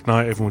open mic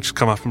night. Everyone just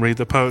come up and read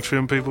their poetry,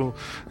 and people,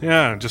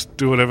 just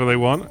do whatever they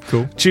want.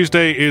 Cool.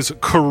 Tuesday is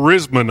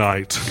charisma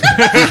night.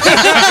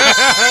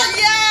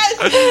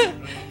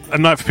 A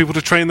night for people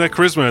to train their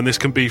charisma, and this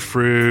can be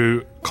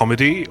through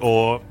comedy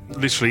or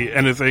literally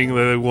anything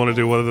that they want to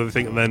do, whatever they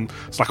think. And then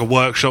it's like a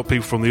workshop.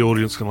 People from the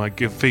audience can like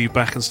give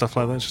feedback and stuff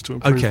like that, just to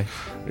improve Okay.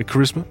 their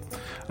charisma.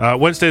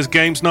 Wednesday is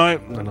games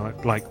night,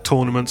 and like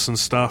tournaments and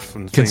stuff.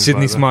 And Can things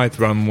Sydney like that. Smythe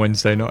run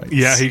Wednesday nights?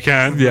 Yeah, he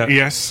can. Yeah.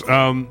 Yes.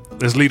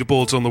 There's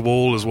leaderboards on the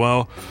wall as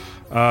well.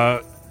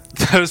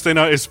 Thursday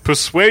night is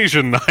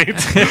persuasion night.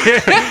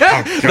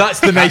 That's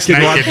the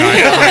naked one.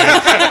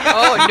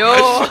 Oh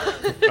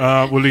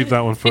no. We'll leave that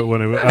one for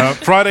whenever.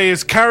 Friday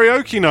is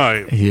karaoke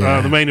night.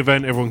 Yeah. The main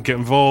event, everyone get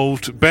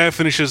involved. Bear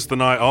finishes the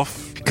night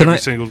off. Can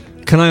Every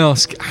I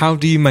ask, how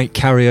do you make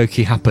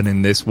karaoke happen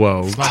in this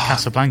world? Like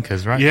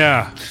Casablancas, right?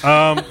 Yeah.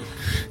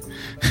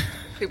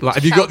 Like,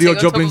 have you got the Odd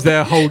Joblins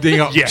there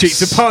holding up Yes.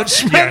 cheeks of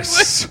parchment?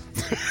 Yes.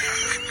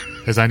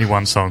 There's only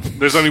one song.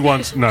 There's only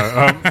one. No.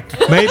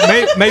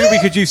 Maybe we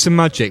could use some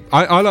magic.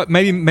 I like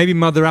maybe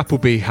Mother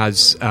Appleby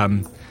has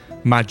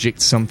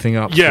magicked something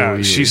up. Yeah, for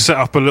you. she set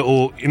up a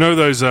little. You know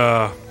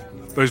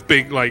those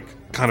big like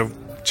kind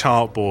of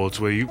chart boards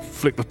where you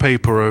flick the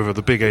paper over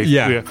the big A4.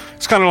 Yeah.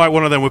 It's kind of like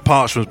one of them with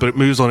parchments, but it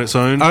moves on its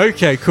own.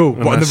 Okay, cool.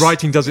 And the that's-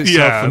 writing does itself.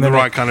 Yeah, and the then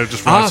right kind of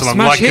just writes along.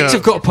 Smash like Hits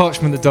have got a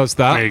parchment that does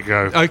that. There you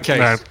go. Okay,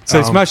 Yeah,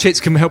 so Smash Hits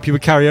can help you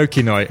with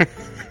karaoke night.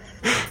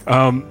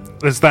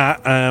 There's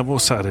that.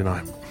 What's Saturday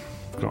night?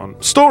 Got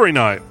on story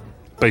night.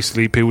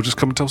 Basically, people just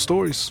come and tell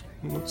stories.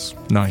 That's,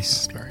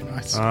 Nice. Very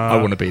nice. I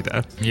want to be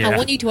there. I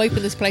want you to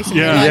open this place in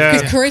Yeah. real life Yeah.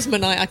 because charisma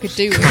night I could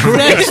do with.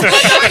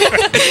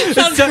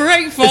 Sounds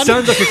great fun. It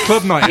sounds like a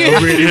club night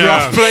at a really Yeah.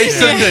 rough place,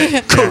 doesn't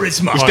it?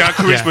 Charisma. was down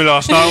charisma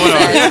last night, wasn't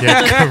I?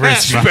 Yeah,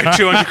 charisma. Spent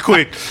 200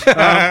 quid.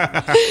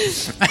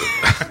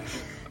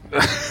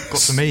 Got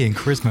some me in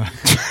charisma.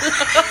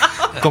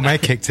 Got my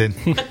head kicked in.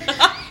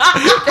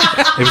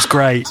 It was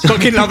great.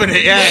 Fucking loving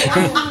it,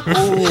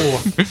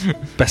 yeah.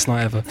 Best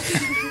night ever.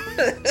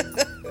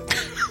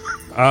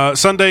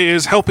 Sunday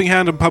is Helping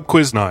Hand and Pub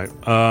Quiz night.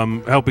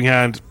 Helping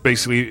Hand,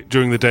 basically,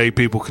 during the day,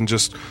 people can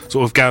just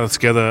sort of gather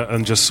together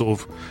and just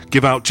sort of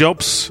give out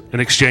jobs in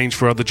exchange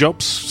for other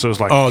jobs. So it's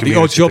like Oh, the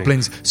odd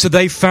joblins. So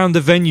they found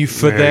the venue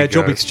for There their you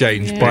job go.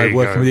 exchange Yeah. by There you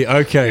working go. with you.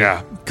 Okay,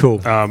 Yeah.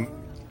 cool.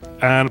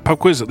 And Pub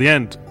Quiz at the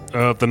end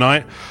of the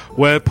night,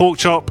 where Pork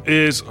Chop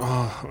is.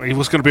 He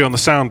was going to be on the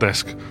sound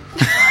desk.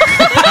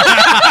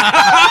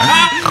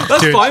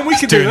 That's fine. We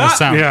can do Doing the that.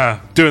 sound. Yeah,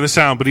 doing the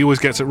sound, but he always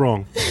gets it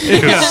wrong.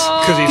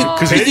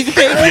 Because he's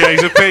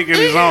He's a pig, and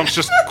his arms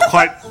just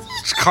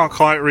can't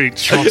quite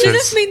reach. Does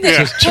this mean that Yeah.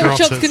 Pork Chop's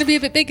Trotters. going to be a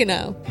bit bigger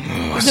now?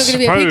 It's not going to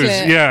be a Suppose,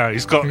 piglet. yeah,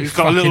 he's got a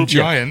Fucking little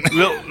giant.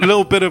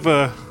 little bit of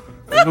a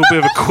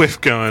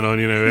quiff going on,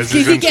 you know. As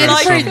Is he getting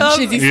Like, French?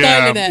 Is he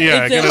Yeah, styling it?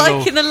 yeah, Is get it a Like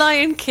little- in The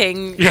Lion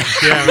King. Yeah,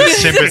 Yeah, when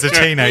Simba's a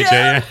teenager,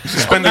 yeah.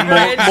 spending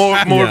Right. more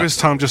of Yeah. his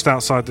time just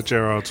outside the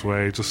Gerard's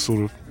Way, just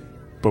sort of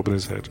bobbing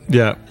his head.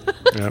 Yeah.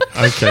 Yeah.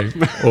 Okay.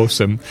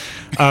 Awesome.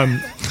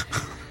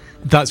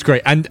 That's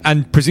great.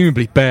 And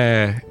presumably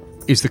Bear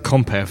is the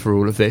compere for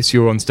all of this.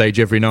 You're on stage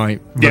every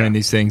night running Yeah.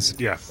 these things.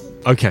 Yeah.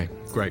 Okay.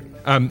 Great.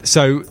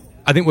 So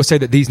I think we'll say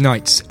that these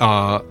nights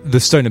are the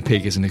Stone and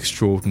Pig is an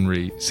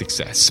extraordinary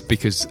success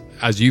because,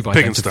 as you've Pig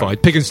and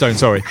identified, Pig and Stone.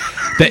 Sorry,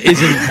 there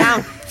isn't.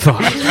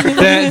 Fuck.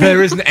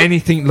 There isn't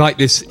anything like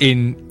this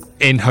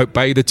in Hope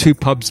Bay. The two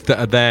pubs that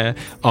are there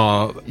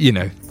are,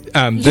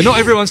 they're not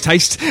everyone's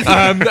taste,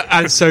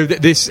 and so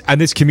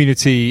this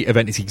community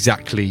event is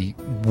exactly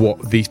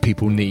what these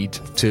people need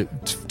to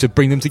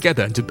bring them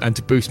together and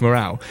to boost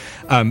morale.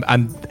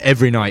 And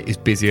every night is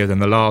busier than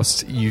the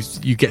last.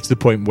 You get to the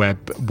point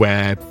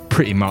where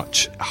pretty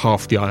much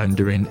half the island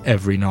are in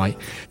every night.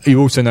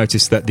 You also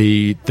notice that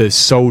the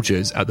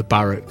soldiers at the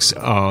barracks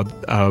are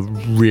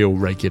real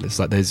regulars.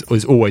 Like there's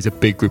always a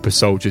big group of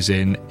soldiers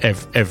in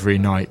every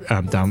night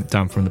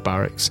down from the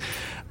barracks.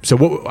 So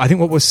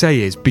what we'll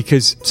say is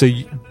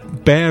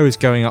Bear is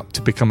going up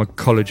to become a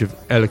College of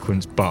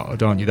Eloquence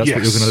bard, aren't you? That's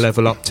what Yes. you're going to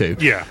level up to.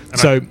 Yeah.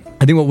 So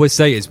I think what we'll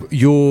say is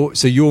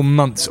you're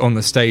months on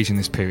the stage in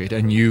this period,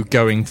 and you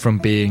going from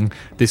being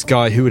this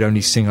guy who would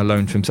only sing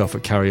alone to himself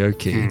at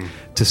karaoke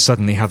to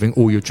suddenly having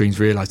all your dreams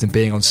realised and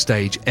being on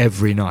stage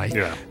every night.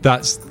 Yeah.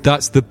 That's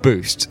the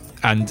boost,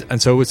 and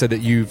so I would say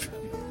that you've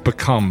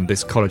become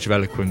this College of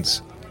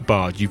Eloquence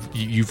bard.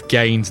 You've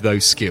gained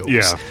those skills.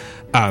 Yeah.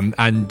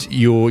 And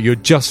you're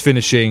just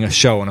finishing a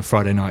show on a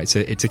Friday night.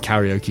 It's a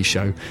karaoke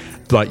show.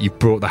 Like you've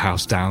brought the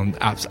house down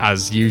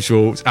as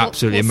usual. It's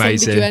absolutely what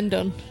amazing. Song did you end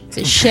on? Is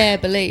it Share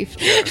Belief?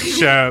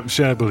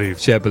 Share believe.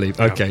 Share believe.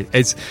 Okay,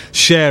 it's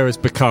Cher has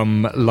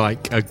become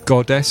like a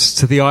goddess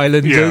to the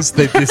islanders.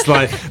 Yeah.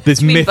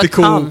 This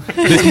mythical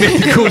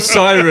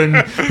siren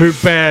who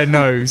Bear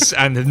knows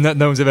and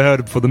no one's ever heard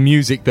of before. The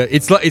music that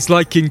it's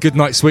like in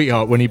Goodnight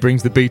Sweetheart when he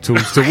brings the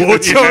Beatles to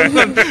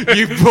Wartime.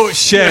 You brought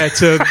Cher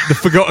to the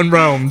Forgotten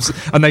Realms,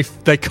 and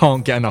they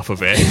can't get enough of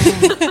it.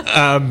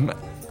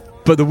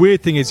 But the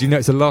weird thing is,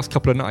 it's the last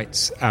couple of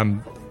nights.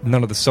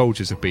 None of the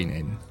soldiers have been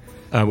in.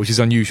 Which is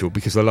unusual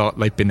because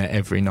they've been there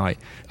every night.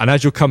 And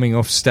as you're coming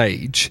off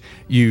stage,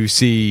 you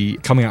see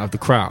coming out of the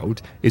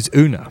crowd is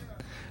Una,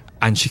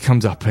 and she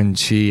comes up and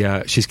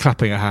she's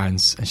clapping her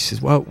hands and she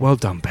says, "Well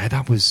done, Bear.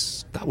 That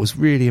was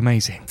really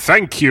amazing."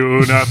 Thank you,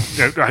 Una.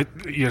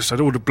 Yes, I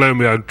don't want to blow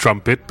my own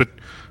trumpet, but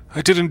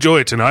I did enjoy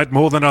it tonight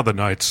more than other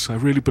nights. I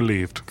really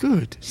believed.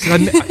 Good.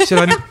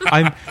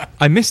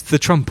 I missed the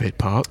trumpet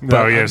part. No,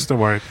 But, yes, don't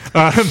worry.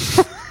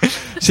 she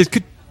says,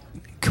 "Could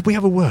we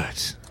have a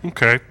word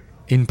Okay.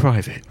 in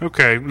private?"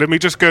 Okay, let me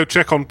just go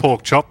check on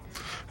Pork Chop.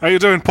 How you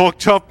doing, Pork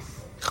Chop?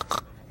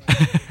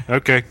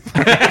 Okay.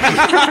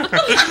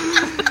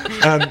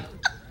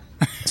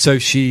 So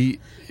she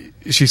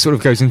sort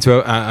of goes into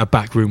a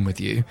back room with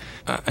you,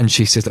 and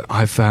she says,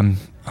 "I've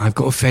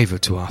got a favour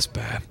to ask,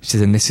 Bear." She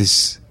says, "And this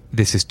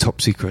is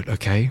top secret,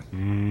 okay?"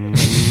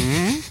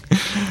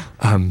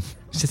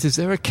 She says, "Is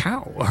there a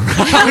cow around?"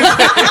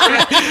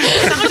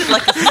 Sounded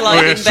like a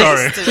sliding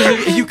sorry. base.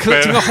 Are you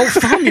collecting a whole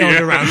farmyard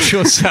Yeah. around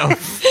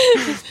yourself?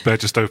 Bear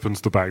just opens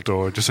the back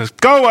door and just says,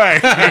 "Go away!"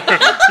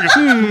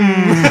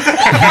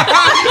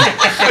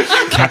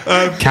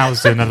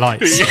 Cows doing the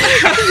lights.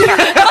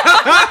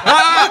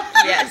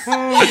 Yes.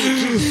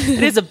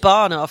 It is a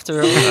barn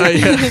after all.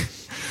 Yeah.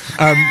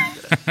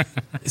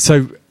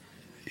 So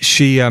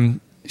she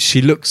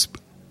looks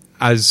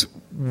as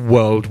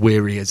world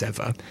weary as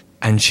ever,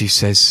 and she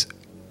says,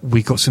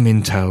 "We got some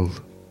intel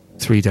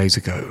 3 days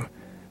ago,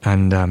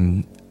 and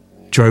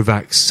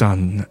Drovak's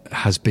son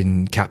has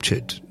been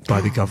captured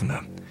by the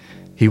governor.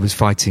 He was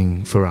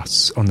fighting for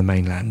us on the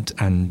mainland,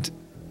 and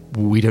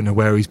we don't know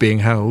where he's being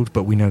held,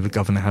 but we know the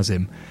governor has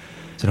him.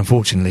 So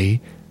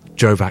unfortunately,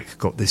 Drovak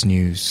got this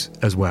news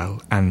as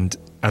well, and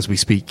as we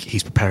speak,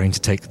 he's preparing to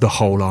take the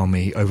whole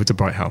army over to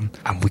Brighthelm,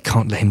 and we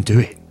can't let him do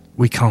it.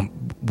 We can't.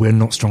 We're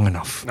not strong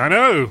enough." I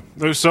know.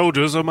 Those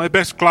soldiers are my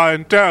best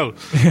clientele.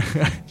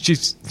 She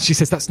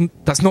says that's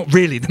not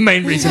really the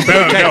main reason. No,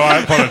 I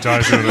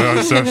apologise.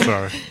 I'm so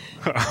sorry.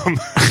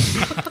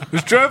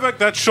 Is Drovak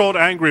that short,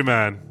 angry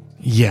man?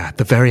 Yeah,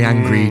 the very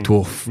angry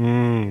dwarf.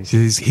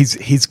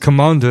 He's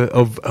commander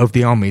of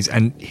the armies,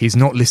 and he's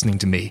not listening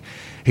to me.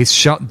 He's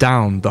shut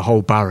down the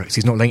whole barracks.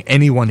 He's not letting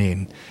anyone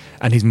in,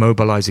 and he's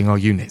mobilising our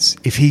units.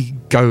 If he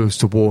goes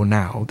to war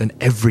now, then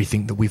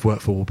everything that we've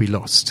worked for will be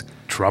lost.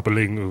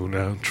 Troubling,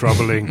 Una,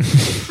 troubling.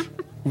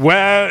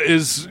 Where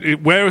is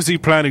he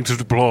planning to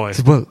deploy? I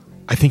said, well,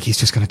 I think he's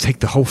just going to take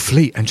the whole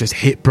fleet and just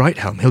hit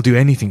Brighthelm. He'll do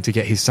anything to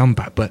get his son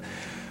back, but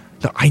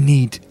look, I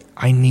need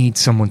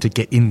someone to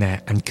get in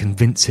there and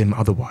convince him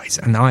otherwise.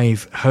 And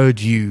I've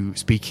heard you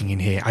speaking in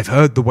here. I've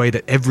heard the way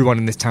that everyone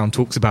in this town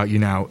talks about you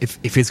now.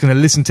 If it's going to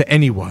listen to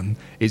anyone,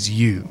 it's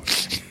you.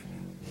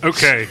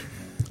 Okay,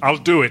 I'll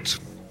do it.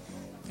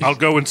 I'll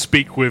go and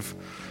speak with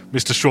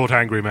Mr. Short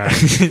Angry Man.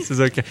 This is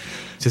okay.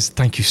 Just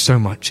thank you so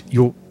much.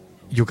 You're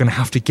going to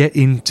have to get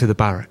into the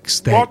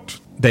barracks. What?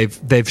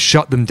 They've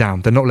shut them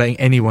down. They're not letting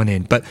anyone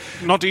in. But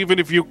not even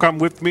if you come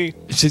with me?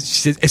 She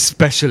says,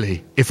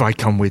 especially if I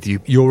come with you.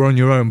 You're on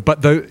your own.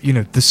 But though,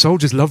 the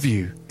soldiers love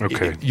you.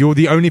 Okay. You're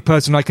the only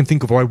person I can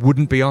think of, or I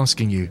wouldn't be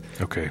asking you.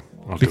 Okay.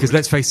 Because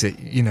let's face it,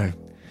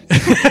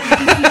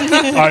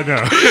 I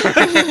know.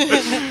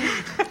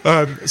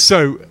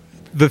 So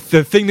the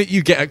thing that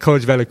you get at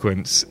College of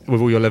Eloquence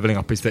with all your leveling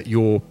up is that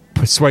your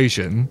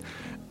persuasion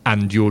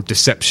and your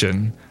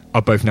deception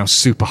are both now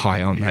super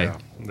high, aren't they? Yeah,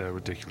 they're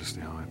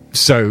ridiculously high.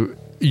 So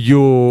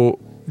your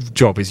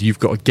job is you've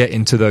got to get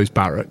into those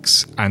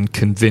barracks and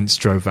convince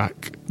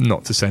Drovak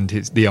not to send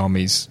the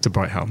armies to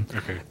Brighthelm.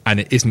 Okay. And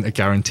it isn't a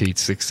guaranteed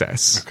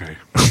success. Okay.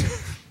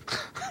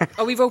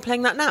 Are we role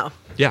playing that now?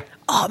 Yeah.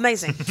 Oh,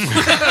 amazing.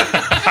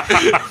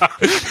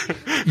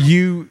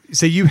 You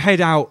head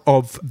out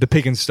of the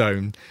Pig and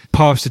Stone,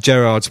 past the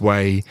Gerard's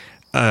Way,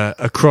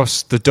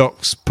 across the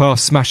docks,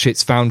 past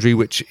Smashit's Foundry,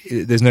 which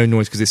there's no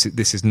noise because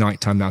this is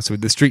nighttime now, so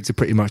the streets are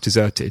pretty much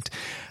deserted.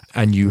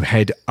 And you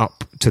head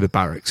up to the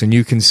barracks, and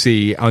you can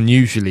see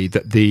unusually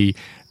that the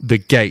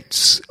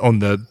gates on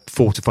the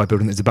fortified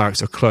building that's the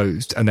barracks are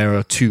closed, and there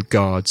are 2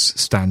 guards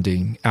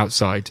standing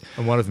outside.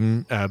 And one of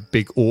them, a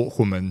big orc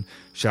woman,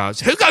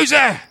 shouts, "Who goes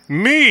there?"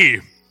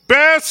 Me,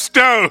 Bear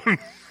Stone.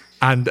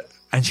 And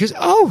she goes,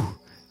 "Oh,"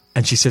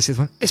 and she says,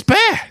 "It's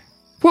Bear.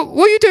 What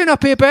are you doing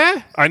up here,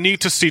 Bear?" I need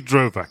to see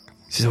Drovak.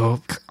 She says,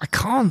 "Oh, I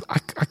can't.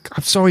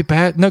 I'm sorry,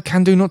 Bear. No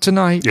can do, not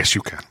tonight." Yes,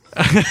 you can.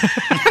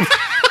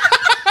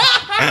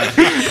 I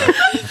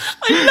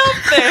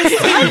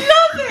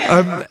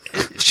love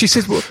this. She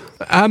says, "Well,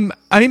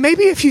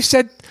 maybe if you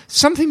said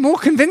something more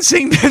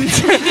convincing than."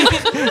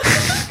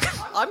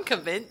 I'm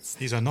convinced.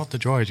 These are not the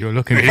droids you're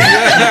looking for.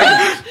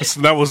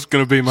 That was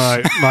going to be my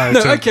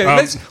attempt.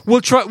 Okay,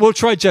 we'll try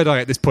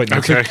Jedi at this point. Now.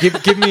 Okay. So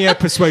give me a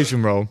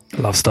persuasion roll.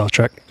 Love Star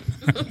Trek.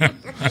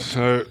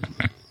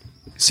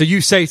 So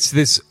you say to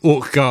this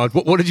orc guard,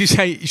 what did you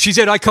say? She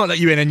said, "I can't let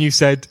you in," and you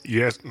said,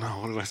 Yes. No,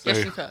 what did I say?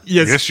 Yes, you can.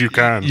 Yes, you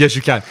can. Yes,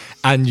 you can.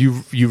 And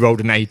you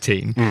rolled an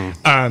 18.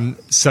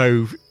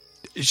 So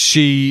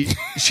she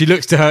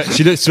looks to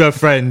her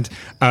friend,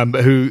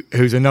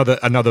 who's another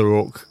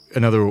orc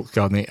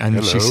guard, and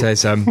Hello.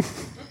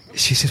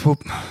 she says, "Well,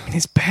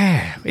 it's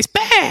Bear. It's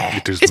Bear.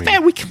 It is it's me.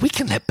 Bear. We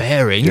can let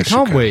Bear in, Yes, you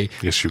can't can. we?"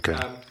 Yes, you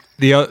can.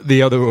 The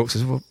other orc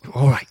says, "Well,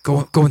 all right,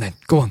 go on then,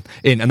 go on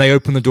in," and they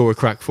open the door a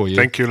crack for you.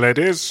 Thank you,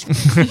 ladies.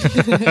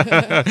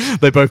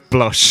 They both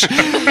blush.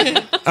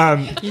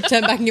 You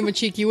turn back and give him a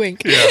cheeky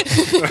wink.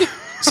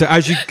 So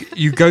as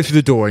you go through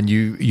the door and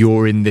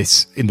you're in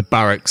the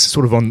barracks,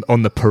 sort of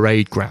on the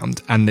parade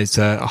ground, and there's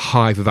a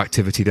hive of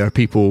activity. There are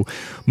people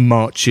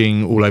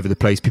marching all over the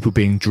place, people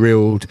being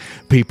drilled,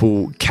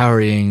 people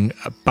carrying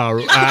a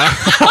barrel.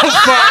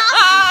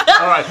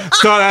 All right,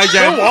 start that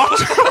again.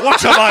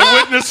 What am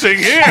I witnessing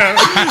here?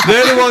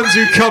 They're the ones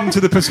who come to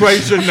the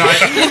persuasion night.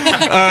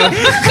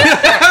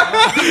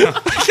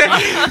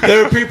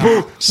 There are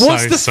people.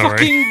 What's the sorry.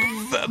 fucking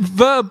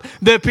verb?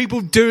 There are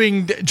people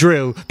doing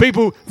drill.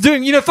 People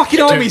doing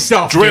fucking army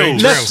stuff. Drill.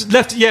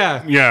 Left.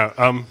 Yeah. Yeah.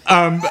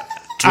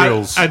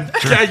 Drills. and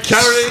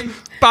carrying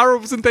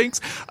barrels and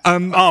things.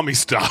 Army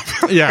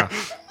stuff. Yeah.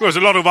 There's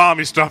a lot of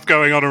army stuff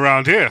going on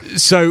around here.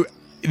 So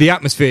the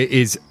atmosphere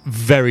is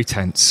very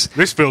tense.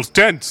 This feels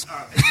tense.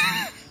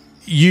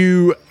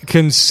 You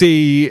can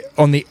see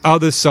on the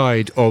other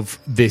side of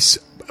this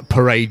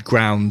parade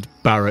ground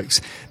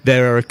barracks,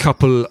 there are a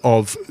couple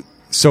of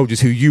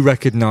soldiers who you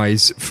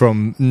recognise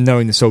from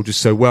knowing the soldiers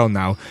so well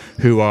now,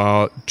 who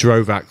are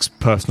Drovak's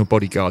personal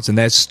bodyguards, and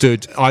they're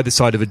stood either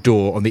side of a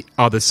door on the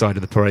other side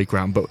of the parade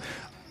ground, but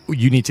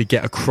you need to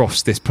get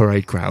across this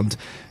parade ground.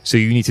 So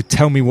you need to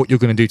tell me what you're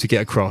going to do to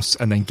get across,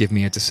 and then give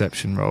me a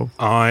deception roll.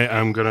 I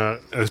am going to...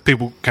 There's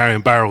people carrying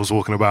barrels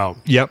walking about.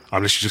 Yep.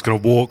 I'm literally just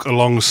going to walk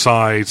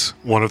alongside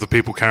one of the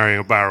people carrying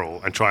a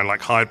barrel and try and,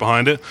 like, hide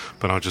behind it.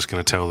 But I'm just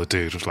going to tell the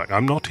dude, just like,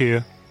 I'm not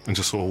here, and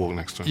just sort of walk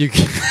next to him.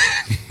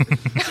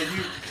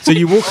 So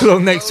you walk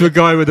along next to a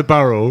guy with a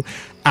barrel,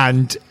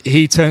 and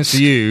he turns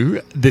to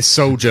you, this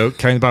soldier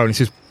carrying the barrel, and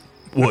he says,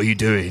 "What are you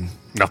doing?"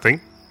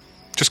 Nothing.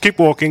 Just keep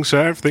walking,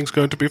 sir. Everything's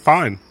going to be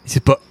fine. He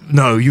said, "But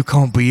no, you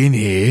can't be in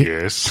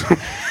here." Yes.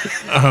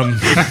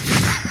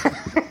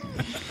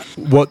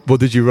 What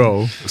did you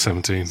roll?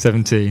 17.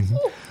 17.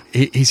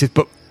 He said,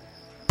 but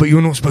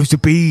you're not supposed to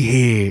be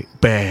here,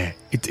 Bear.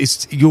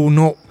 You're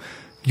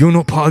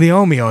not part of the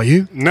army, are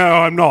you? No,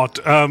 I'm not.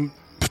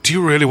 But do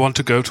you really want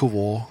to go to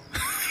war?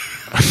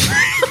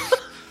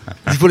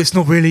 Well, it's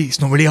not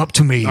really up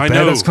to me, I Bear.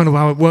 know. That's kind of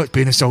how it works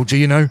being a soldier,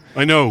 you know.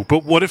 I know,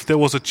 but what if there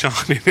was a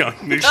chance? I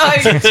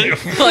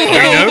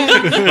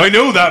I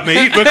know that,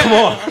 mate, but come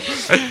on.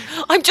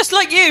 I'm just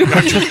like you.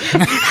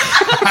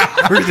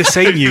 We're the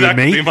same, you and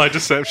Exactly me. my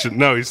deception.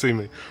 No, you see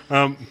me.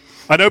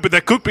 I know, but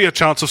there could be a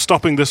chance of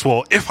stopping this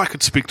war if I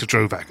could speak to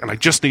Drovak, and I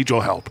just need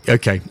your help.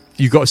 Okay,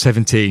 you got a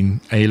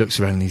 17, and he looks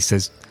around and he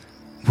says,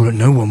 "Well,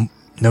 no one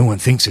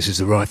thinks this is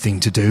the right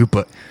thing to do,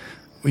 but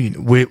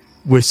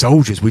we're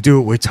soldiers. We do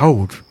what we're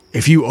told.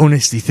 If you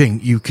honestly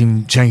think you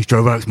can change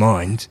Drovak's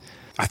mind..."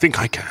 I think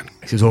I can.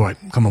 He says, "All right,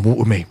 come on, walk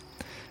with me."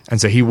 And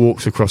so he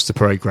walks across the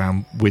parade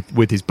ground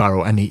with his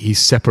barrel, and he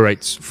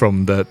separates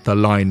from the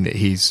line that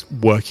he's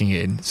working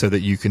in so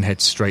that you can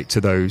head straight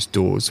to those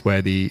doors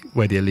where the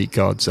elite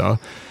guards are.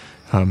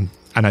 And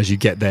as you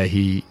get there,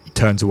 he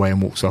turns away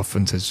and walks off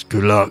and says,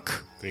 "Good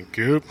luck." Thank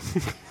you.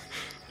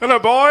 Hello,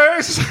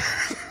 boys.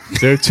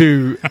 There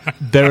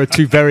are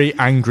two very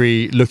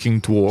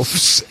angry-looking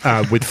dwarfs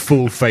with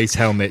full face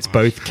helmets,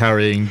 both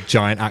carrying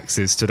giant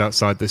axes, stood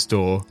outside this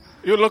door.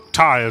 You look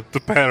tired, the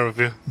pair of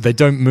you. They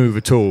don't move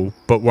at all,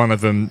 but one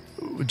of them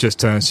just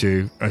turns to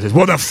you and says,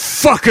 "What the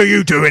fuck are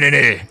you doing in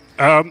here?"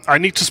 I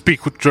need to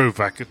speak with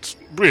Drovak. It's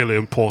really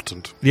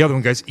important. The other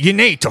one goes, "You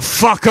need to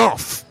fuck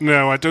off."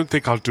 No, I don't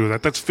think I'll do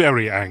that. That's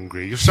very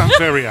angry. You sound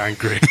very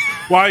angry.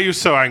 Why are you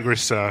so angry,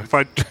 sir?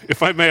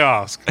 If I may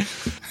ask.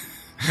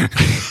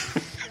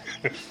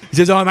 He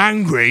says, "I'm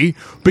angry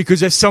because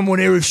there's someone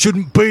here who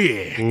shouldn't be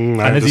here." I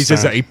And as he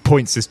says understand. that, he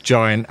points this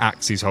giant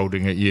axe he's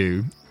holding at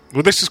you.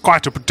 Well, this is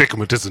quite a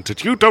predicament, isn't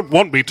it? You don't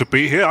want me to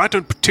be here. I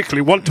don't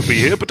particularly want to be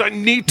here, but I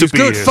need to It's be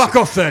good. here. Fuck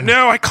off then.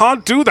 No, I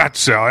can't do that,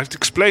 sir. I've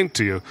explained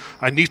to you.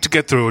 I need to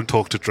get through and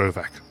talk to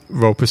Drovak.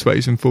 Roll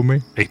persuasion for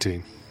me.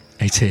 18.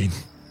 18.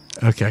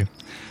 Okay.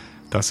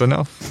 That's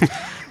enough.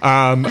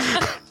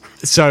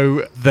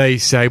 So they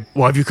say,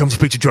 "Why have you come to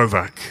speak to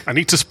Drovak?" I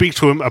need to speak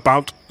to him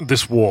about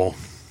this war.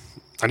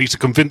 I need to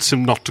convince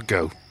him not to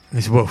go. And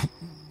they say, "Well,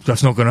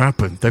 that's not going to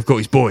happen. They've got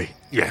his boy."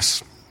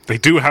 Yes, they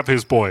do have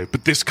his boy,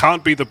 but this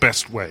can't be the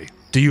best way.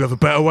 "Do you have a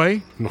better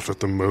way?" Not at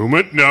the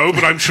moment, no,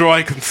 but I'm sure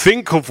I can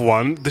think of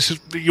one.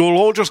 You'll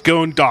all just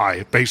go and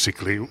die,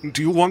 basically.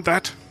 Do you want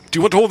that? Do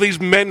you want all these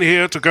men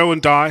here to go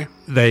and die?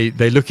 They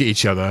look at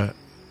each other,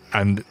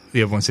 and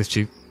the other one says to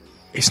you,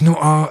 It's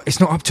not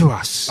up to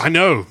us."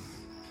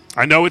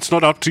 I know it's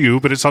not up to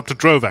you, but it's up to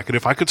Drovak. And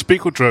if I could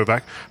speak with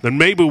Drovak, then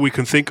maybe we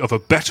can think of a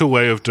better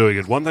way of doing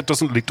it, one that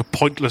doesn't lead to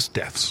pointless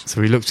deaths.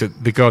 So he looks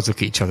at the guards,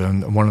 look at each other,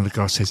 and one of the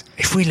guards says,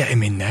 "If we let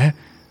him in there,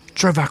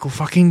 Drovak will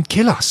fucking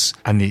kill us."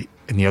 And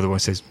the other one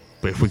says,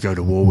 "But if we go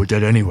to war, we're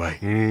dead anyway."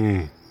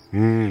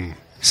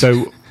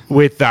 So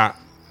with that,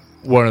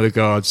 one of the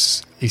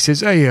guards, he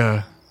says,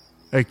 Hey,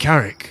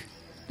 Carrick,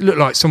 it looked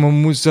like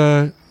someone was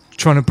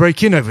trying to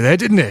break in over there,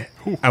 didn't it?"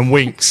 And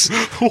winks. And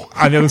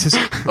the other one says,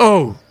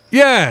 "Oh,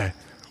 yeah.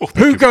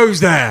 Who goes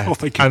there?" Oh,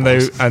 thank you, and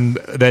boss. and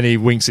then he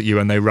winks at you,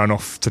 and they run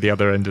off to the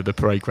other end of the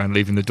parade ground,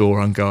 leaving the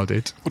door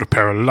unguarded. What a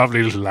pair of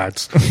lovely little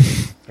lads.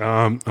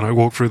 And I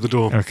walk through the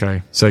door.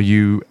 Okay, so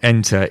you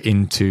enter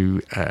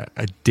into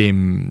a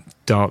dim,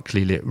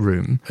 darkly lit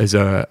room. There's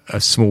a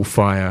small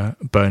fire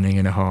burning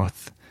in a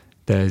hearth.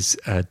 There's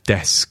a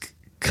desk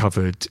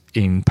covered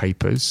in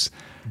papers.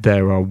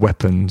 There are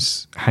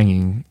weapons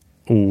hanging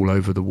all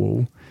over the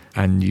wall.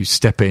 And you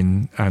step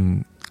in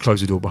and close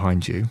the door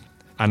behind you.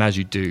 And as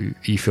you do,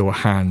 you feel a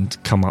hand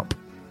come up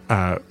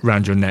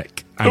round your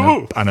neck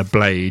and a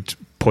blade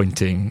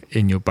pointing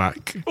in your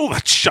back. Oh,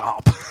 that's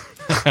sharp.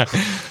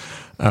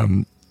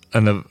 I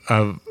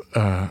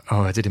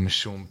did him a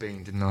Sean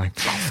Bean, didn't I?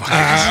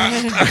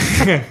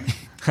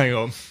 Hang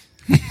on.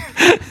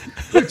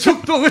 They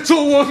took the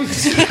little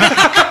ones.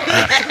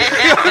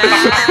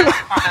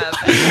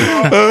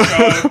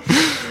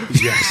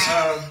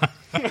 Yes.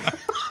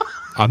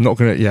 I'm not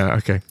gonna. Yeah,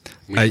 okay.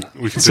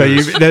 We can So do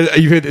you this.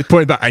 hear the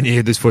point back, and you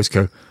hear this voice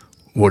go,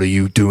 "What are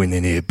you doing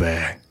in here,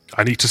 Bear?"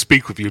 I need to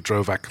speak with you,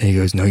 Drovak. And he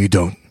goes, "No, you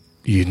don't.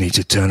 You need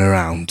to turn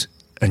around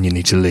and you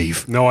need to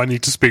leave." No, I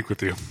need to speak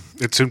with you.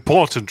 It's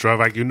important,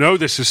 Drovak. You know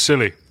this is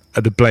silly.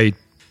 The blade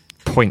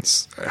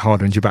points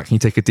harder into your back. Can you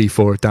take a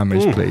D4 of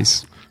damage,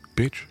 please?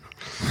 Bitch.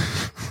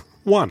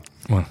 1.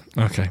 Well,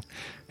 okay.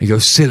 He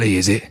goes, silly,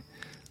 is it?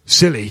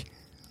 Silly?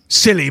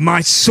 Silly,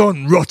 my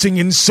son rotting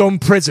in some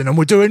prison and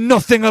we're doing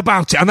nothing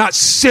about it, and that's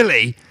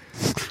silly.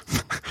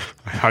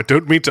 I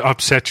don't mean to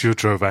upset you,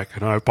 Drovak,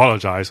 and I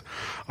apologize.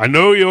 I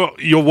know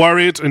you're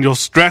worried and you're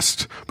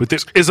stressed, but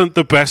this isn't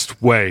the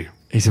best way.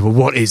 He said, well,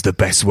 what is the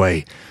best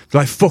way?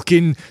 Like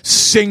fucking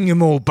sing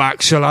them all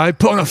back, shall I?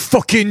 Put on a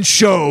fucking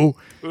show?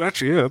 Well,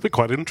 actually, yeah, that'd be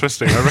quite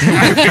interesting. I reckon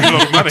I could get a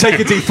lot of money. Take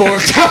a D4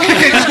 of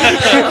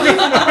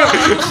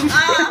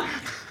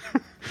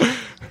damage.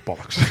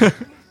 Bollocks.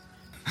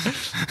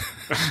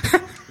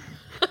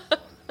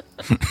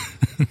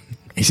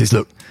 He says,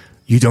 look,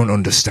 you don't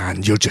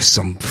understand. You're just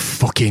some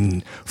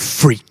fucking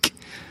freak.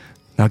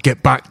 Now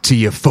get back to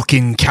your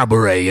fucking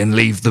cabaret and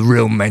leave the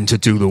real men to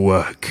do the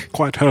work.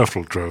 Quite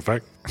hurtful,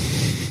 Drovak.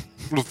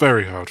 It was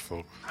very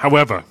hurtful.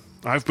 However,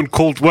 I've been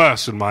called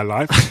worse in my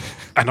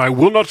life, and I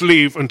will not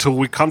leave until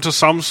we come to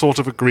some sort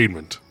of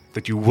agreement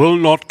that you will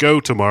not go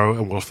tomorrow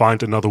and we'll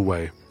find another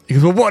way. He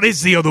goes, well, what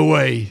is the other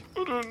way?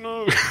 I don't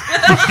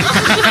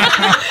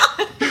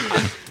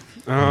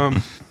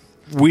know.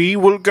 We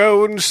will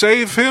go and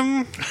save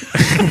him?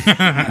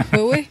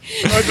 Will we?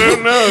 I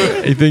don't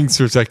know. He thinks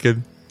for a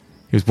second.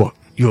 He goes, what?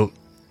 You'll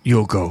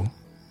go.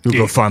 You'll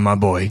go find my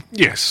boy.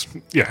 Yes.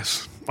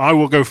 I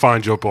will go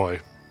find your boy.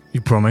 You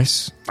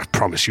promise? I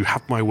promise you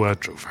have my word,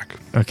 Drovak.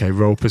 Okay,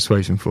 roll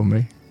persuasion for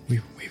me.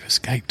 We've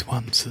escaped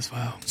once as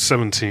well.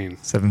 17.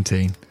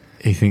 17.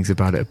 He thinks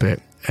about it a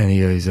bit, and he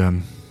goes,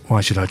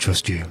 why should I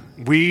trust you?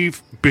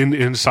 We've been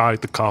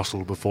inside the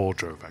castle before,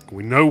 Drovak.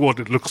 We know what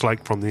it looks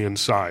like from the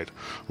inside.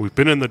 We've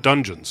been in the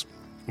dungeons,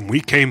 and we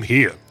came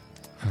here.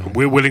 And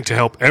we're willing to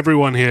help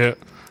everyone here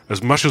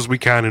as much as we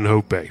can in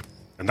Hope Bay.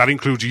 And that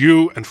includes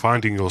you and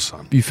finding your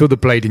son. You feel the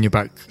blade in your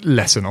back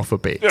lessen off a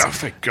bit. Yeah,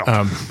 thank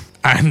God.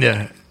 And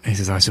he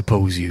says, I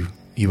suppose you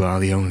are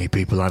the only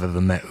people I've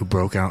ever met who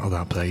broke out of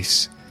that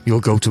place.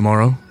 You'll go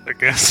tomorrow? I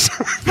guess.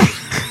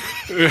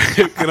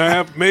 Can I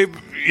have maybe...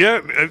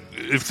 Yeah,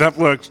 if that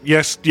works.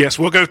 Yes,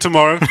 we'll go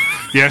tomorrow.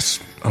 Yes.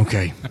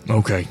 Okay,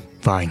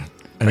 fine.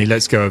 And he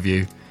lets go of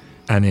you,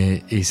 and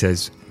he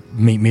says,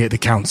 meet me at the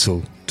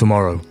council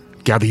tomorrow.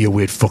 Gather your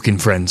weird fucking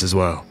friends as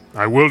well.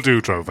 I will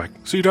do, Drovak.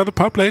 See you down the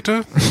pub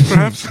later,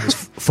 perhaps?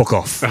 Fuck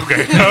off.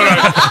 Okay, all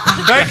right.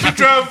 Thank you,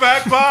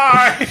 Drovak.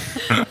 Bye!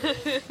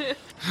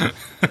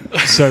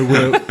 So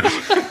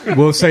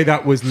we'll say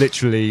that was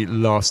literally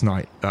last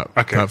night that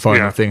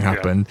final thing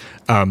happened,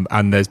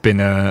 and there's been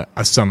a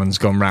summons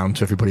gone round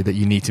to everybody that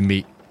you need to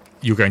meet.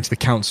 You're going to the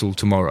council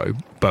tomorrow,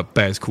 but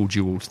Bear's called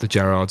you all to the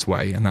Gerard's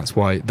Way, and that's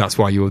why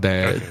you're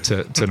there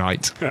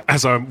tonight.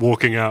 As I'm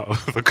walking out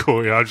of the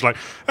courtyard, I'm just like,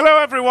 hello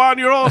everyone,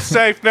 you're all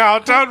safe now,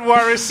 don't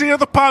worry, see you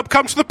at the pub,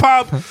 come to the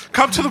pub,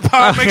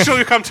 make sure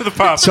you come to the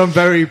pub. Some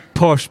very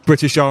posh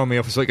British Army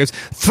officer goes,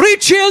 3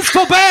 cheers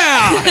for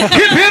Bear!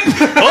 Hip hip!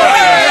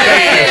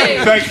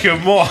 Hey! Thank you,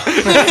 more.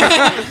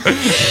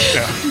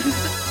 Yeah.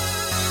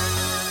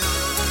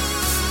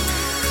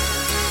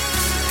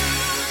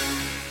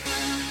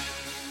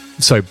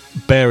 So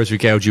Bear has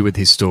regaled you with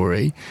his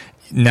story.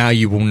 Now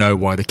you will know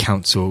why the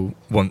council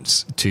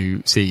wants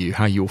to see you.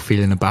 How you're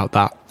feeling about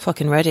that?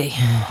 Fucking ready.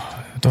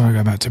 I don't want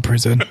to go back to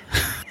prison.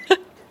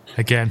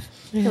 Again.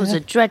 It was a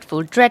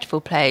dreadful, dreadful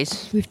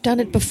place. We've done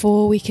it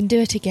before. We can do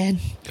it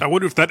again. I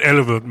wonder if that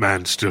elephant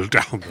man's still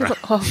down there.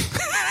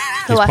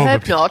 No, I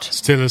hope not.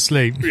 Still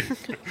asleep.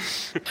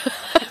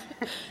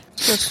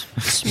 Just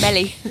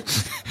smelly.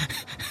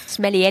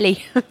 Smelly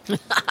Ellie.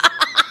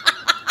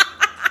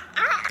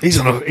 He's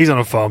on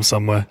a farm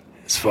somewhere.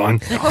 It's fine.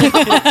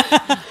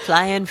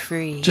 Flying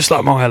free. Just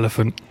like my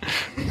elephant.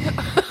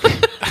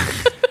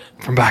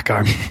 From back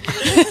home.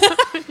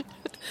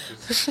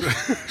 This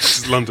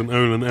is London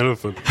Olin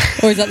Elephant.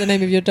 Or is that the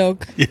name of your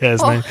dog? Yeah,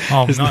 his name.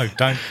 Oh, no,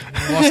 don't.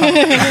 What's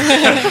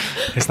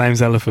that? His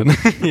name's Elephant.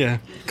 Yeah.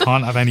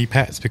 Can't have any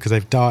pets because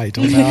they've died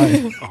on their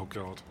own. Oh,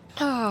 God.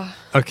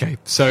 Okay,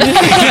 so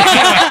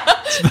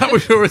that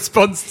was your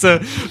response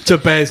to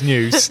Bear's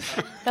news.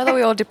 Now that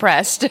we're all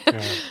depressed.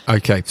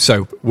 Okay,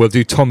 so we'll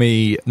do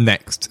Tommy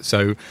next.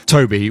 So,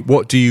 Toby,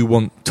 what do you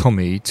want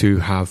Tommy to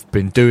have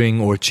been doing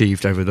or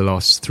achieved over the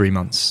last 3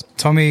 months?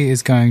 Tommy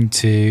is going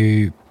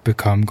to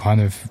become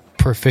kind of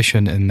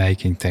proficient in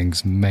making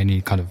things,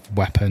 mainly kind of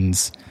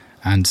weapons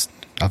and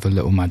other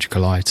little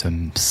magical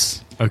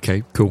items.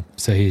 Okay, cool.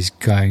 So he's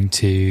going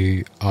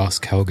to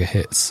ask Helga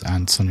Hitz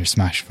and Sonia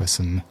Smash for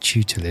some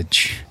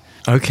tutelage.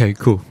 Okay,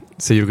 cool.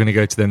 So you're going to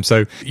go to them.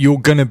 So you're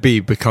going to be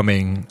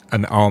becoming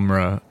an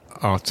armourer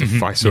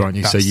artificer, aren't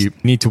you? So you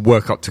need to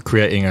work up to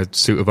creating a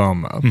suit of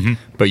armour,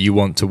 but you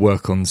want to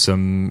work on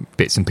some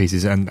bits and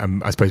pieces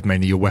and I suppose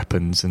mainly your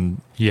weapons.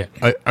 And Yeah.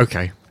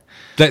 Okay.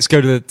 Let's go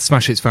to the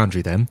Smash Hits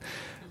Foundry then.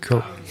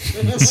 Cool.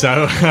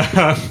 So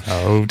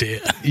Oh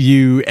dear.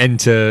 you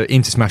enter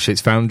into Smash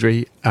Hit's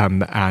foundry,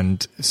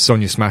 and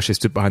Sonia Smash is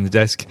stood behind the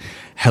desk.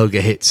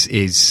 Helga Hitz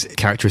is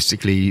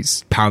characteristically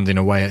pounding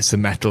away at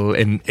some metal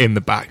in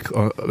the back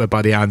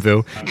by the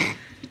anvil.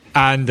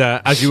 And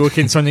as you walk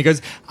in, Sonia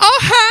goes, "Oh,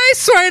 hey,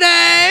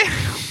 sweetie!"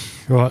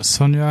 Right,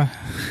 Sonia.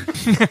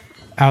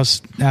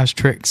 How's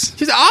Trix?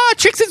 She's, "Oh,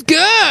 Trix is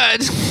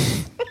good!"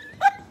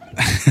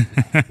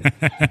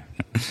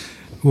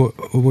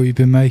 What you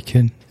been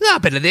making? A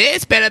bit of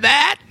this, bit of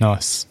that.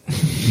 Nice.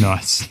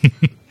 Nice.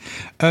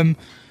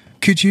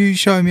 Could you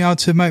show me how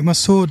to make my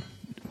sword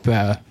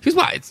better? She's,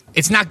 "What?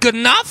 It's not good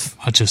enough?"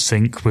 I just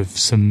think with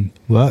some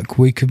work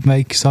we could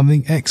make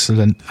something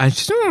excellent. And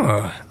she's,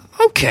 "Oh,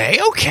 okay.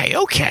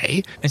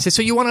 And says,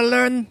 "So you want to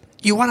learn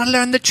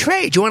the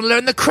trade? You want to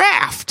learn the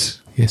craft?"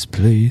 Yes,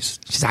 please.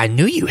 She says, "I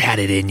knew you had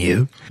it in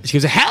you." She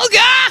goes,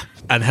 "Helga!"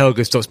 And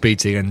Helga stops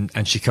beating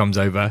and she comes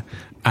over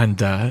and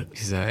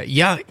she says,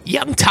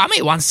 young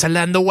Tommy wants to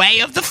learn the way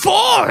of the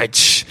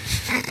forge.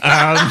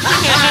 And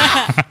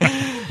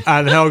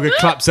Helga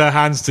claps her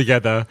hands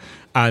together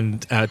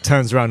and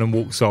turns around and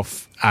walks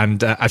off.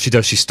 And as she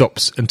does, she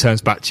stops and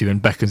turns back to you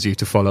and beckons you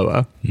to follow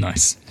her.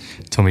 Nice.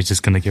 Tommy's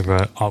just going to give her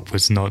an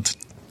upwards nod.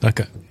 Like,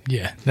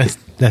 yeah,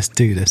 let's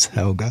do this,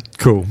 Helga.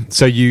 Cool.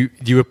 So you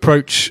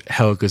approach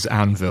Helga's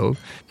anvil,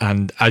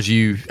 and as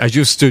you're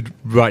stood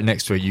right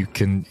next to her,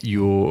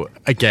 you're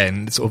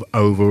again sort of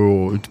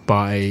overawed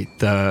by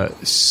the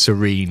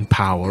serene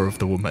power of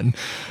the woman.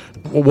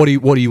 What do you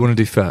want to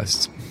do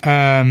first?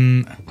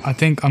 I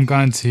think I'm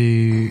going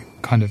to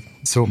kind of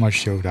sort my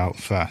shield out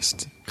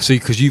first. So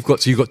because you've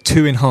got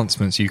two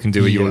enhancements you can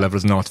do at your level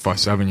as an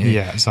artificer, haven't you?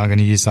 Yeah, so I'm going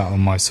to use that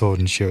on my sword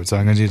and shield. So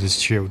I'm going to do the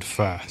shield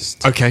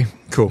first. Okay,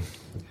 cool.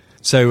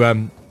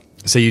 So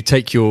so you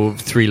take your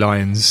 3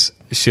 lions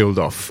shield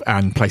off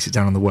and place it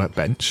down on the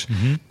workbench,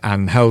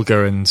 and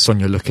Helga and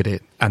Sonia look at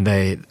it, and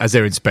as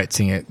they're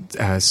inspecting it,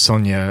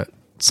 Sonia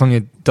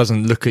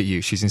doesn't look at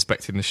you. She's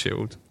inspecting the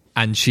shield,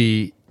 and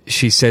she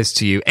says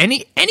to you,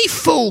 any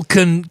fool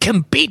can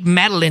beat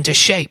metal into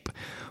shape,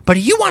 but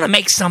if you want to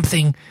make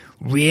something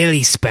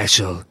really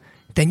special,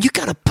 then you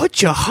gotta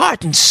put your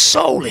heart and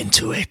soul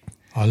into it.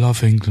 I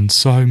love England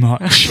so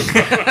much.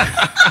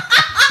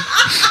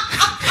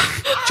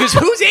 Just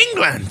who's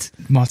England?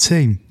 My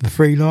team, the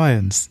 3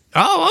 Lions.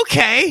 Oh,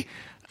 okay.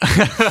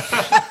 Because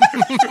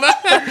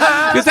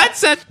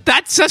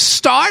that's a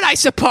start, I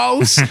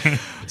suppose.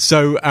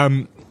 So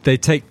they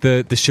take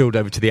the shield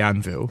over to the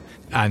anvil,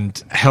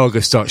 and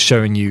Helga starts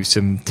showing you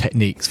some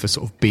techniques for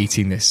sort of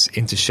beating this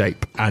into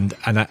shape. And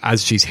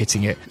as she's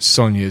hitting it,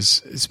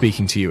 Sonia's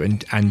speaking to you,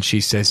 and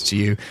she says to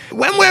you,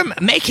 when we're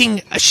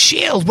making a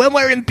shield, when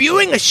we're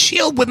imbuing a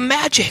shield with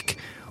magic,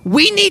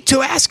 we need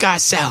to ask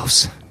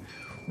ourselves,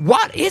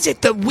 what is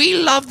it that we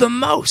love the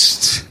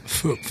most?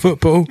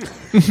 Football.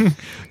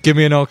 Give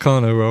me an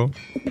Arcana roll.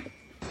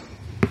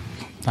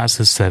 That's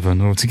a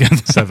 7 altogether.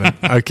 7.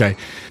 Okay.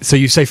 So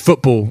you say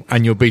football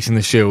and you're beating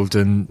the shield,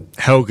 and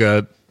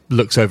Helga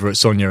looks over at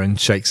Sonia and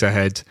shakes her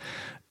head,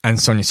 and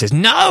Sonia says,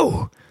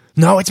 No,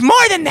 it's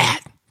more than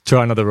that.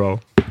 Try another roll.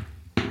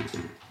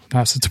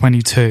 That's a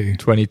 22.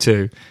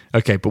 22.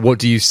 Okay, but what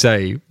do you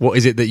say? What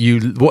is it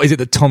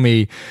that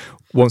Tommy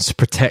wants to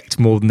protect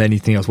more than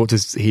anything else? What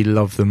does he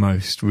love the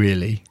most,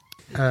 really?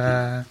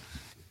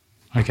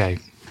 Okay,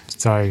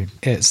 so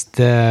it's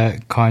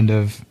the kind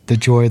of the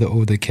joy that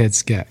all the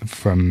kids get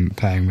from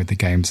playing with the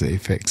games that he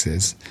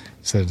fixes.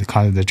 So the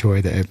kind of the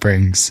joy that it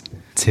brings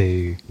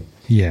to,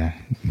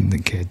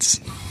 the kids.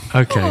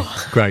 Okay,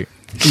 great.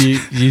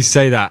 You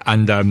say that,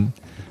 and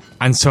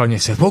Sonia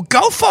says, "Well,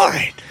 go for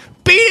it.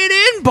 Beat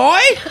it in,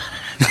 boy."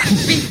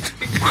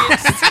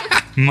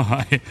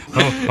 My.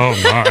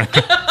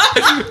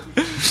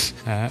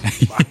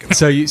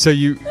 So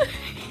you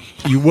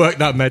work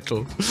that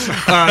metal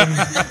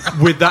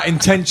with that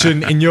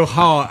intention in your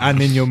heart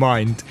and in your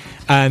mind,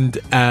 and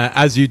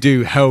as you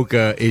do,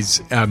 Helga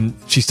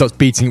she starts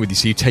beating it with you.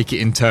 So you take it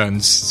in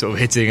turns, sort of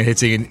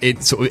hitting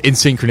in sort of in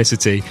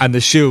synchronicity, and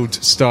the shield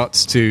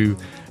starts to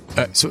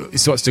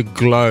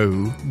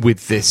glow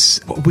with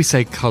this. What would we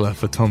say colour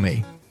for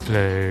Tommy?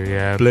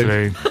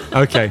 Blue.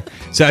 Okay,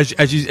 so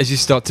as you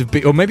start to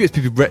be, or maybe it's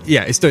red.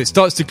 Yeah, it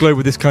starts to glow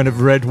with this kind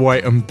of red,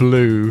 white, and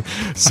blue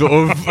sort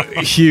of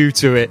hue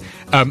to it.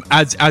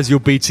 As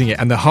you're beating it,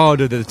 and the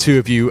harder that the two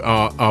of you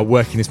are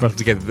working this metal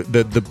together,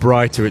 the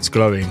brighter it's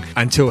glowing.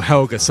 Until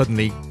Helga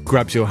suddenly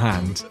grabs your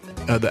hand,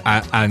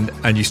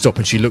 and you stop,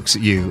 and she looks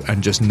at you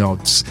and just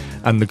nods,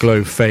 and the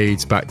glow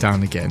fades back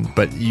down again,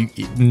 but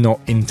not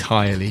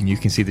entirely, and you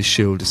can see the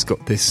shield has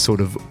got this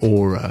sort of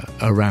aura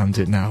around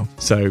it now.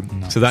 So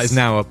nice. So that is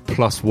now a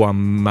 +1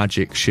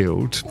 magic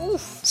shield.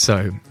 Oof.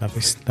 So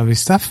lovely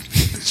stuff.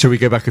 Shall we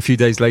go back a few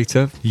days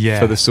later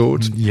for the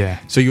sword? Yeah.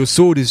 So your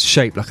sword is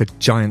shaped like a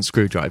giant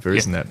screwdriver,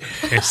 isn't it?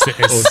 It's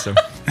Awesome.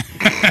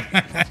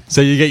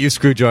 So you get your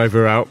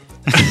screwdriver out.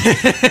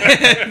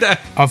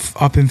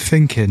 I've been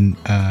thinking,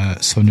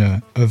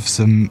 Sonia, of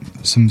some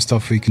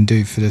stuff we can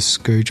do for this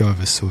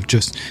screwdriver sword,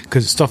 just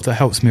because it's stuff that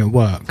helps me at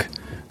work.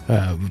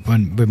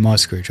 with my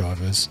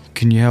screwdrivers.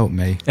 Can you help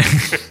me?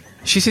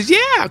 She says,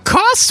 yeah, of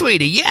course,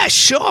 sweetie. Yeah,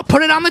 sure.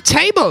 Put it on the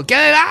table.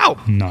 Get it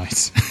out.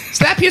 Nice.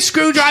 Slap your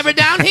screwdriver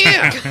down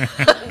here.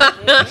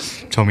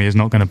 Tommy is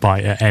not going to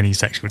bite at any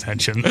sexual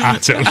tension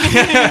at all.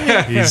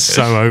 He's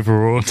so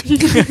overawed.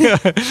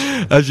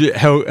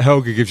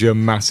 Helga gives you a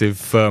massive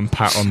firm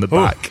pat on the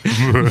back.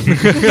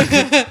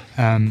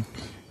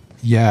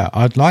 Yeah,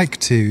 I'd like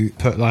to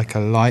put like a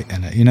light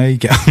in it. You know, you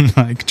get on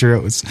like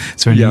drills,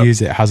 so when Yeah. you use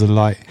it, it has a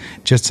light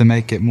just to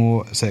make it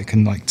more so it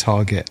can like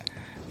target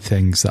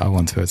things that I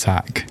want to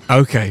attack.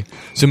 Okay.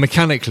 So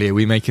mechanically, are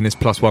we making this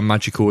 +1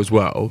 magical as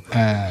well?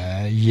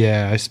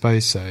 Yeah, I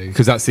suppose so.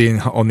 Because that's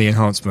on the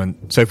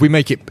enhancement. So if we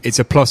make it's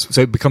a plus,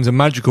 so it becomes a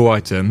magical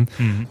item,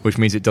 which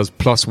means it does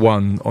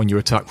 +1 on your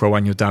attack roll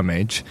and your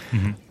damage.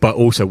 But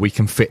also we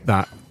can fit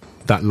that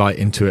light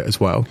into it as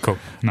well. Cool.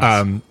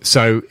 Nice.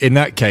 So in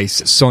that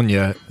case,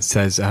 Sonia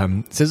says,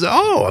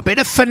 "Oh, a bit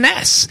of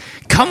finesse.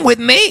 Come with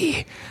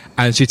me."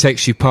 And she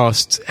takes you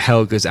past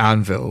Helga's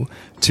anvil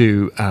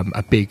to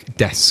a big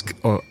desk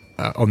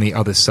on the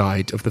other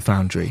side of the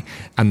foundry,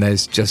 and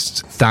there's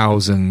just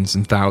thousands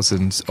and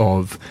thousands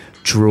of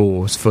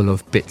drawers full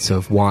of bits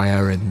of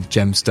wire and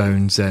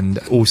gemstones and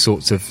all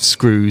sorts of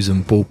screws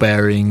and ball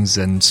bearings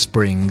and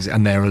springs,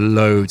 and there are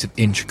loads of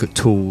intricate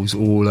tools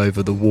all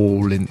over the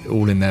wall,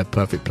 all in their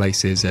perfect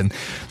places, and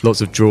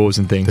lots of drawers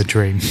and things. The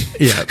dream.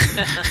 Yeah.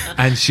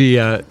 And she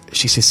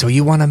says, "So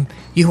you wanna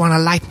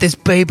light this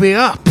baby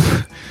up?"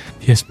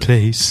 Yes,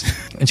 please.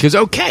 And she goes,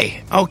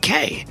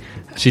 okay.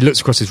 She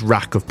looks across this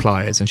rack of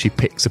pliers and she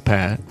picks a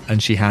pair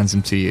and she hands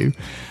them to you.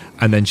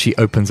 And then she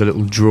opens a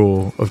little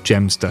drawer of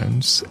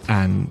gemstones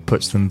and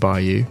puts them by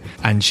you.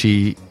 And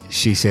she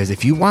says,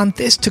 "If you want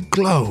this to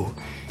glow,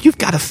 you've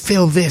got to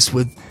fill this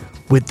with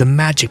the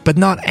magic, but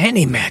not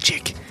any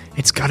magic.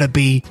 It's got to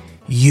be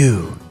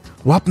you.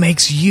 What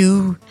makes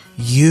you,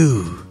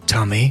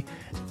 Tommy?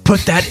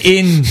 Put that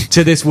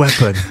into this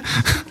weapon."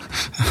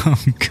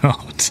 Oh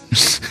God.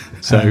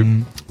 So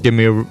give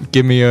me a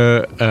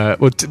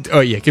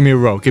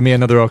roll. Give me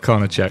another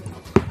Arcana check.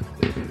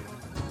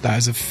 That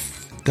is a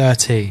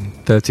 13.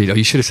 13. Oh,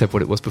 you should have said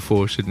what it was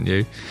before, shouldn't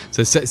you?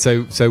 So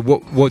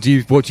what do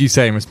you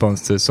say in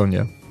response to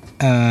Sonia?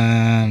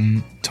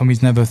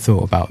 Tommy's never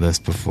thought about this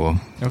before.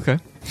 Okay.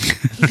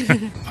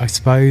 I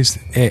suppose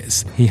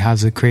he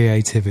has a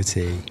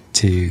creativity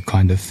to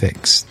kind of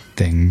fix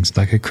things,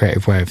 like a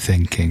creative way of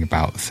thinking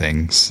about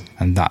things,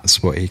 and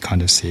that's what he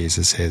kind of sees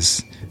as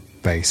his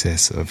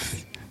basis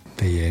of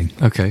being.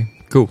 Okay.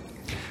 Cool.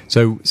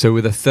 So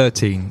with a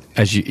 13,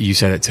 as you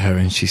said it to her,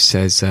 and she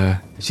says,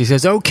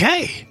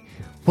 "Okay,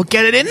 we'll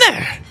get it in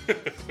there.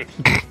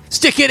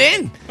 Stick it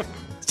in.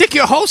 Stick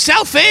your whole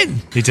self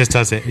in." He just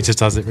does it. He just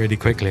does it really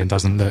quickly and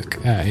doesn't look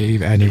at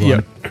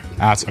anyone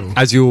at all.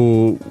 As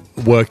you're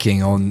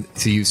working on,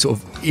 so you sort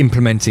of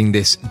implementing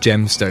this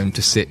gemstone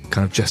to sit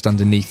kind of just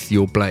underneath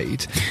your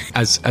blade.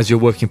 As you're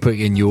working, putting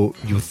in, you're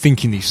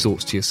thinking these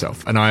thoughts to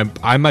yourself. And I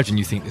imagine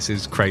you think this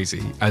is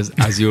crazy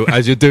as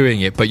you're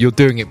doing it, but you're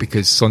doing it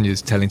because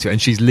Sonia's telling to,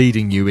 and she's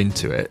leading you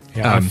into it.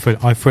 Yeah,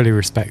 I fully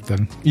respect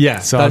them. Yeah,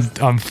 so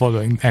I'm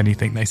following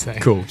anything they say.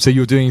 Cool. So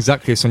you're doing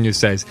exactly as Sonia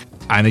says.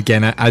 And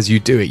again, as you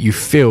do it, you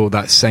feel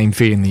that same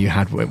feeling that you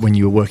had when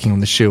you were working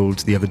on the shield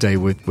the other day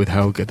with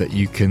Helga, that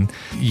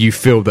you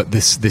feel that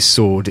this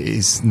sword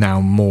is now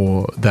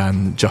more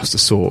than just a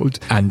sword.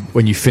 And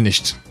when you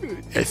finished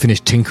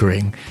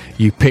tinkering,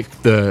 you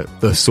picked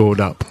the sword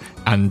up,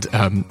 and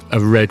a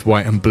red,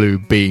 white and blue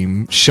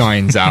beam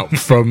shines out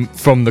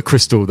from the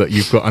crystal that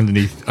you've got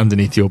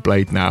underneath your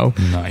blade now.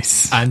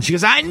 Nice. And she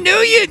goes, "I knew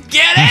you'd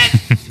get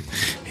it."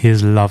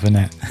 He's loving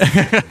it.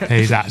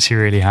 He's actually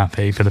really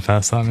happy for the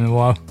first time in a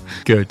while.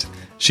 Good.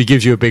 She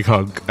gives you a big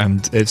hug,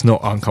 and it's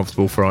not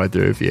uncomfortable for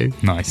either of you.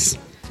 Nice.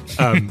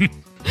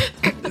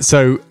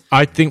 So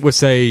I think we'll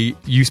say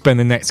you spend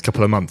the next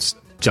couple of months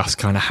just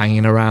kind of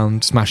hanging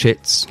around Smash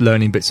Hits,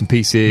 learning bits and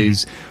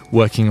pieces,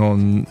 working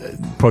on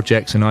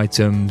projects and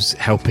items,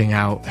 helping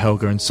out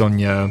Helga and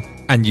Sonia.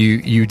 And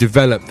you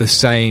develop the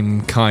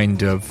same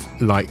kind of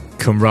like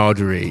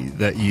camaraderie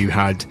that you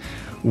had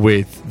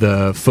with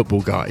the football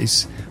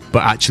guys,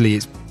 but actually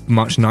it's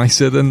much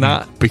nicer than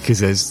that,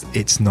 because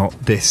it's not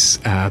this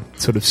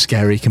sort of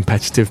scary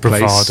competitive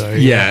place.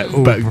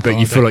 Bravado, but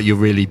you feel like you're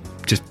really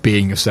just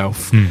being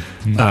yourself.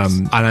 Nice.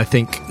 And I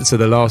think so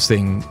the last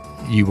thing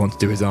you want to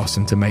do is ask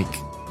them to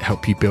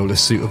help you build a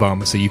suit of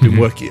armor. So you've been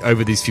working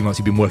over these few months,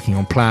 you've been working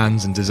on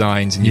plans and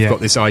designs, and you've got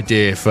this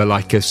idea for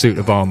like a suit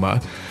of armor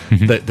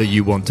that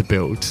you want to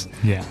build.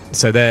 Yeah.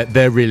 So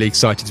they're really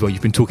excited as well.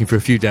 You've been talking for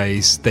a few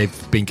days,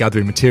 they've been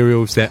gathering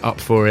materials, they're up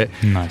for it.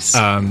 Nice.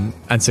 And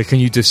so can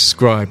you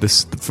describe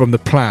this from the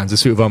plans, the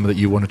suit of armor that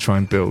you want to try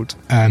and build?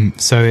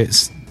 So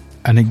it's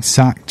an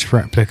exact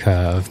replica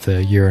of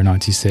the Euro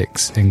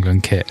 96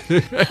 England kit.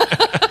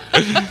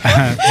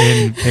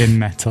 in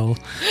metal.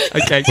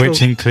 Okay,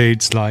 which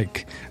includes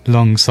like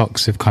long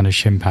socks with kind of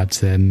shin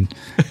pads in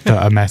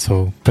that are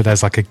metal, but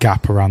there's like a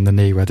gap around the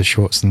knee where the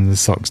shorts and the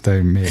socks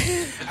don't meet,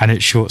 and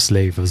it's short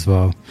sleeve as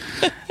well.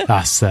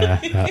 That's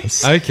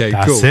Okay,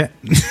 that's cool. it.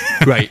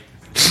 Great.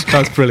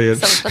 That's brilliant.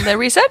 Someone's done their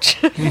research.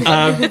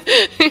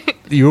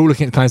 You're all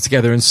looking at the plans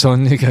together, and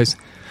Sonia goes,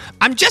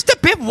 I'm just a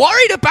bit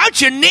worried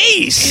about your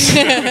knees.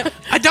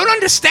 I don't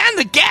understand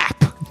the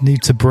gap.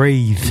 Need to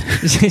breathe.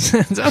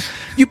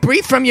 You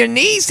breathe from your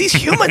knees? These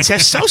humans are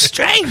so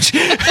strange.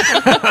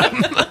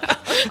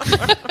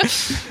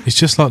 It's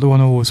just like the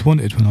one I always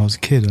wanted when I was a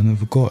kid. I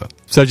never got it.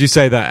 So do you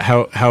say that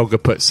Helga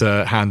puts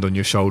a hand on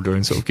your shoulder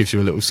and sort of gives you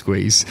a little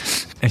squeeze?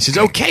 And she says,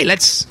 okay,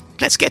 let's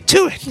get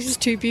to it. This is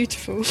too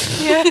beautiful.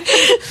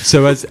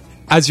 So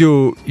as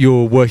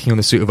you're working on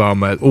the suit of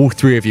armour, all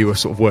three of you are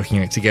sort of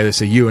working it together.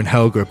 So you and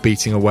Helga are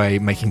beating away,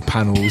 making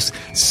panels.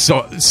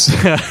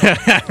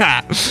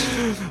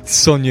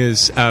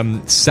 Sonia's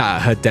sat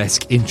at her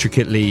desk,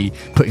 intricately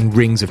putting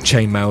rings of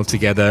chainmail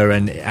together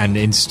and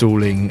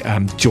installing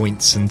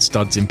joints and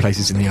studs in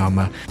places in the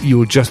armour.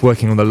 You're just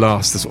working on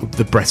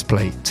the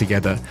breastplate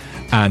together,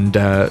 and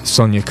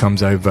Sonia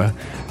comes over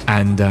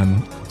and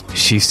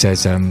she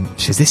says,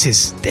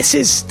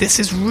 this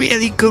is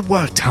really good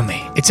work,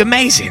 Tommy. It's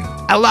amazing.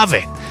 I love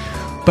it.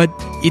 But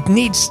it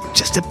needs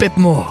just a bit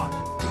more.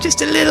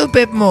 Just a little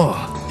bit more.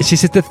 And she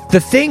said, the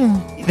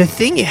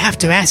thing you have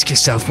to ask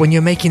yourself when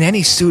you're making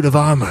any suit of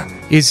armor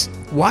is,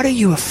 what are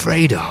you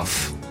afraid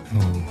of?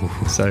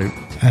 Ooh. So,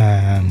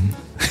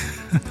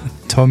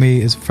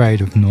 Tommy is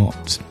afraid of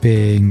not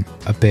being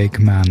a big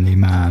manly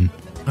man.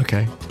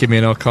 okay, give me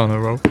an Arcana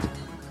roll.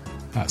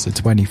 That's a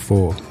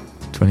 24.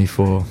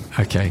 24.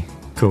 Okay,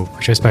 cool.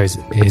 Which I suppose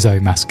is his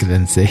own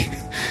masculinity.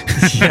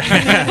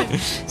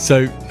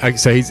 So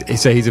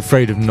he's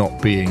afraid of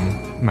not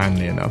being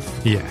manly enough.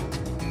 Yeah.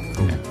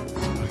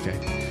 Okay.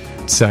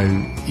 So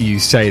you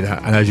say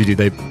that, and as you do,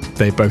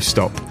 they both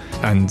stop.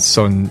 And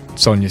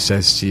Sonia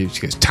says to you,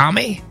 she goes,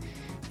 Tommy,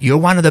 you're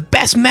one of the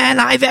best men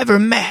I've ever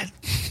met.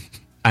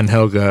 And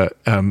Helga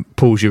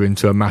pulls you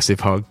into a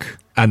massive hug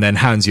and then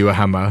hands you a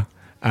hammer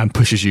and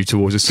pushes you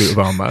towards a suit of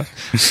armour.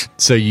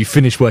 So you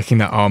finish working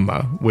that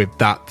armour with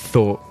that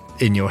thought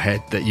in your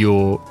head that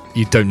you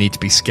don't need to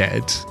be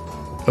scared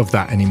of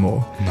that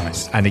anymore.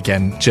 Nice. And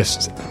again,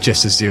 just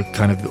as you're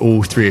kind of,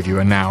 all three of you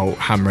are now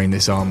hammering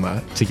this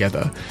armour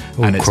together.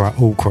 And it's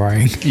All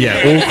crying.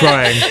 yeah, all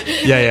crying.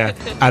 Yeah.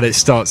 And it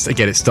starts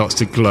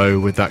to glow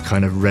with that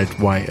kind of red,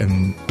 white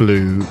and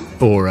blue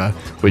aura,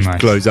 which Nice.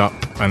 glows up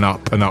and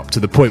up and up to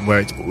the point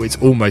where it's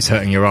almost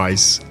hurting your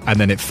eyes, and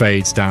then it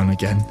fades down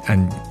again,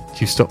 and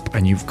you stop,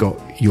 and you've got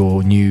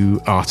your new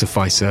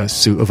Artificer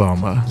suit of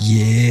armour.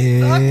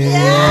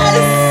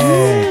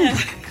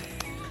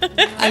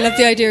 I love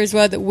the idea as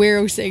well that we're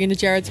all sitting in a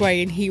Jared's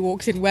way and he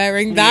walks in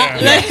wearing that.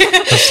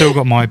 I've still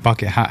got my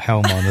bucket hat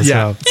helm on as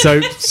well.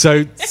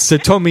 So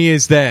Tommy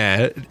is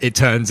there. It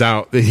turns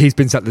out that he's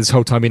been sat this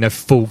whole time in a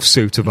full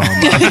suit of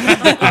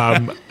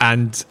armour.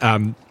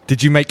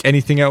 Did you make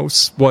anything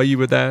else while you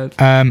were there?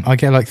 I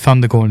get like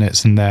thunder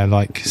gauntlets and they're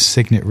like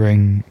signet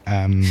ring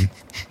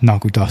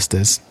knuckle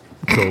dusters.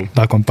 Cool.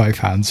 Like on both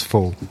hands,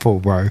 full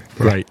row.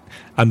 Great.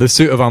 And the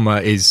suit of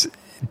armour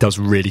does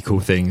really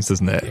cool things,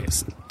 doesn't it?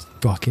 It's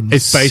fucking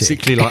It's sick.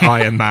 basically like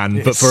Iron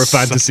Man, but for a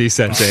fantasy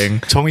setting.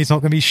 Tommy's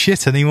not going to be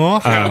shit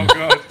anymore.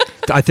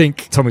 I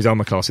think Tommy's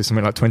armour class is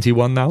something like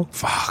 21 now.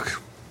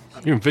 Fuck.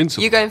 You're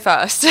invincible. You going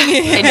first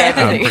in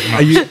everything.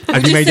 Have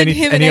you made sent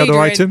him any and other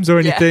Adrian. items or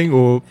anything?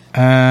 Or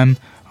I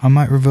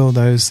might reveal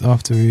those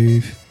after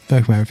we've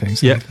spoken about everything.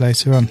 So Yeah.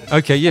 later on.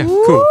 okay, yeah,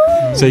 cool.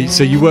 So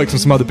you worked on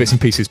some other bits and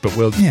pieces, but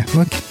we'll Yeah,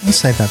 we'll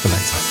save that for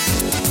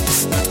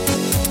later.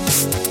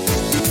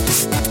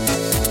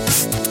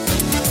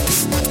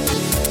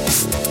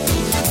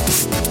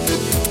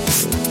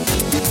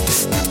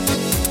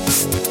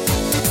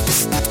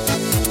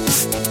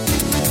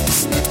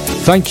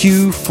 Thank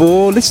you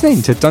for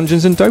listening to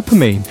Dungeons and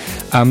Dopamine.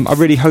 I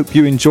really hope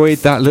you enjoyed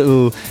that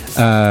little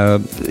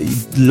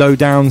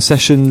low-down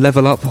session,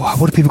 level up.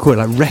 What do people call it?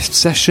 Like rest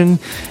session?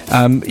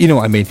 You know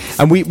what I mean?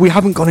 And we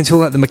haven't gone into all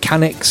like the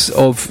mechanics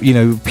of,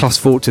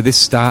 +4 to this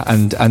stat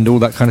and all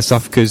that kind of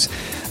stuff, because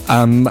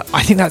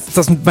I think that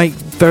doesn't make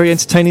very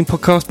entertaining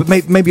podcast, but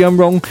maybe I'm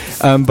wrong.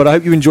 But I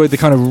hope you enjoyed the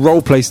kind of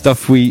role play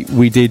stuff we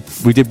did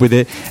with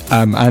it.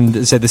 And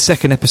as I said, the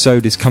second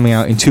episode is coming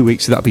out in 2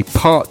 weeks, so that'll be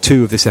part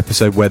 2 of this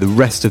episode, where the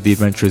rest of the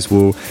adventurers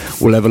will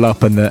level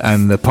up and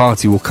the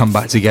party will come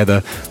back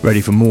together,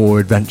 ready for more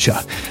adventure.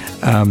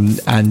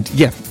 And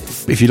yeah,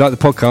 if you like the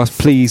podcast,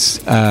 please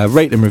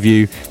rate and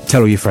review,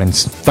 tell all your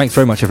friends. Thanks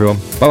very much, everyone.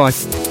 Bye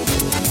bye.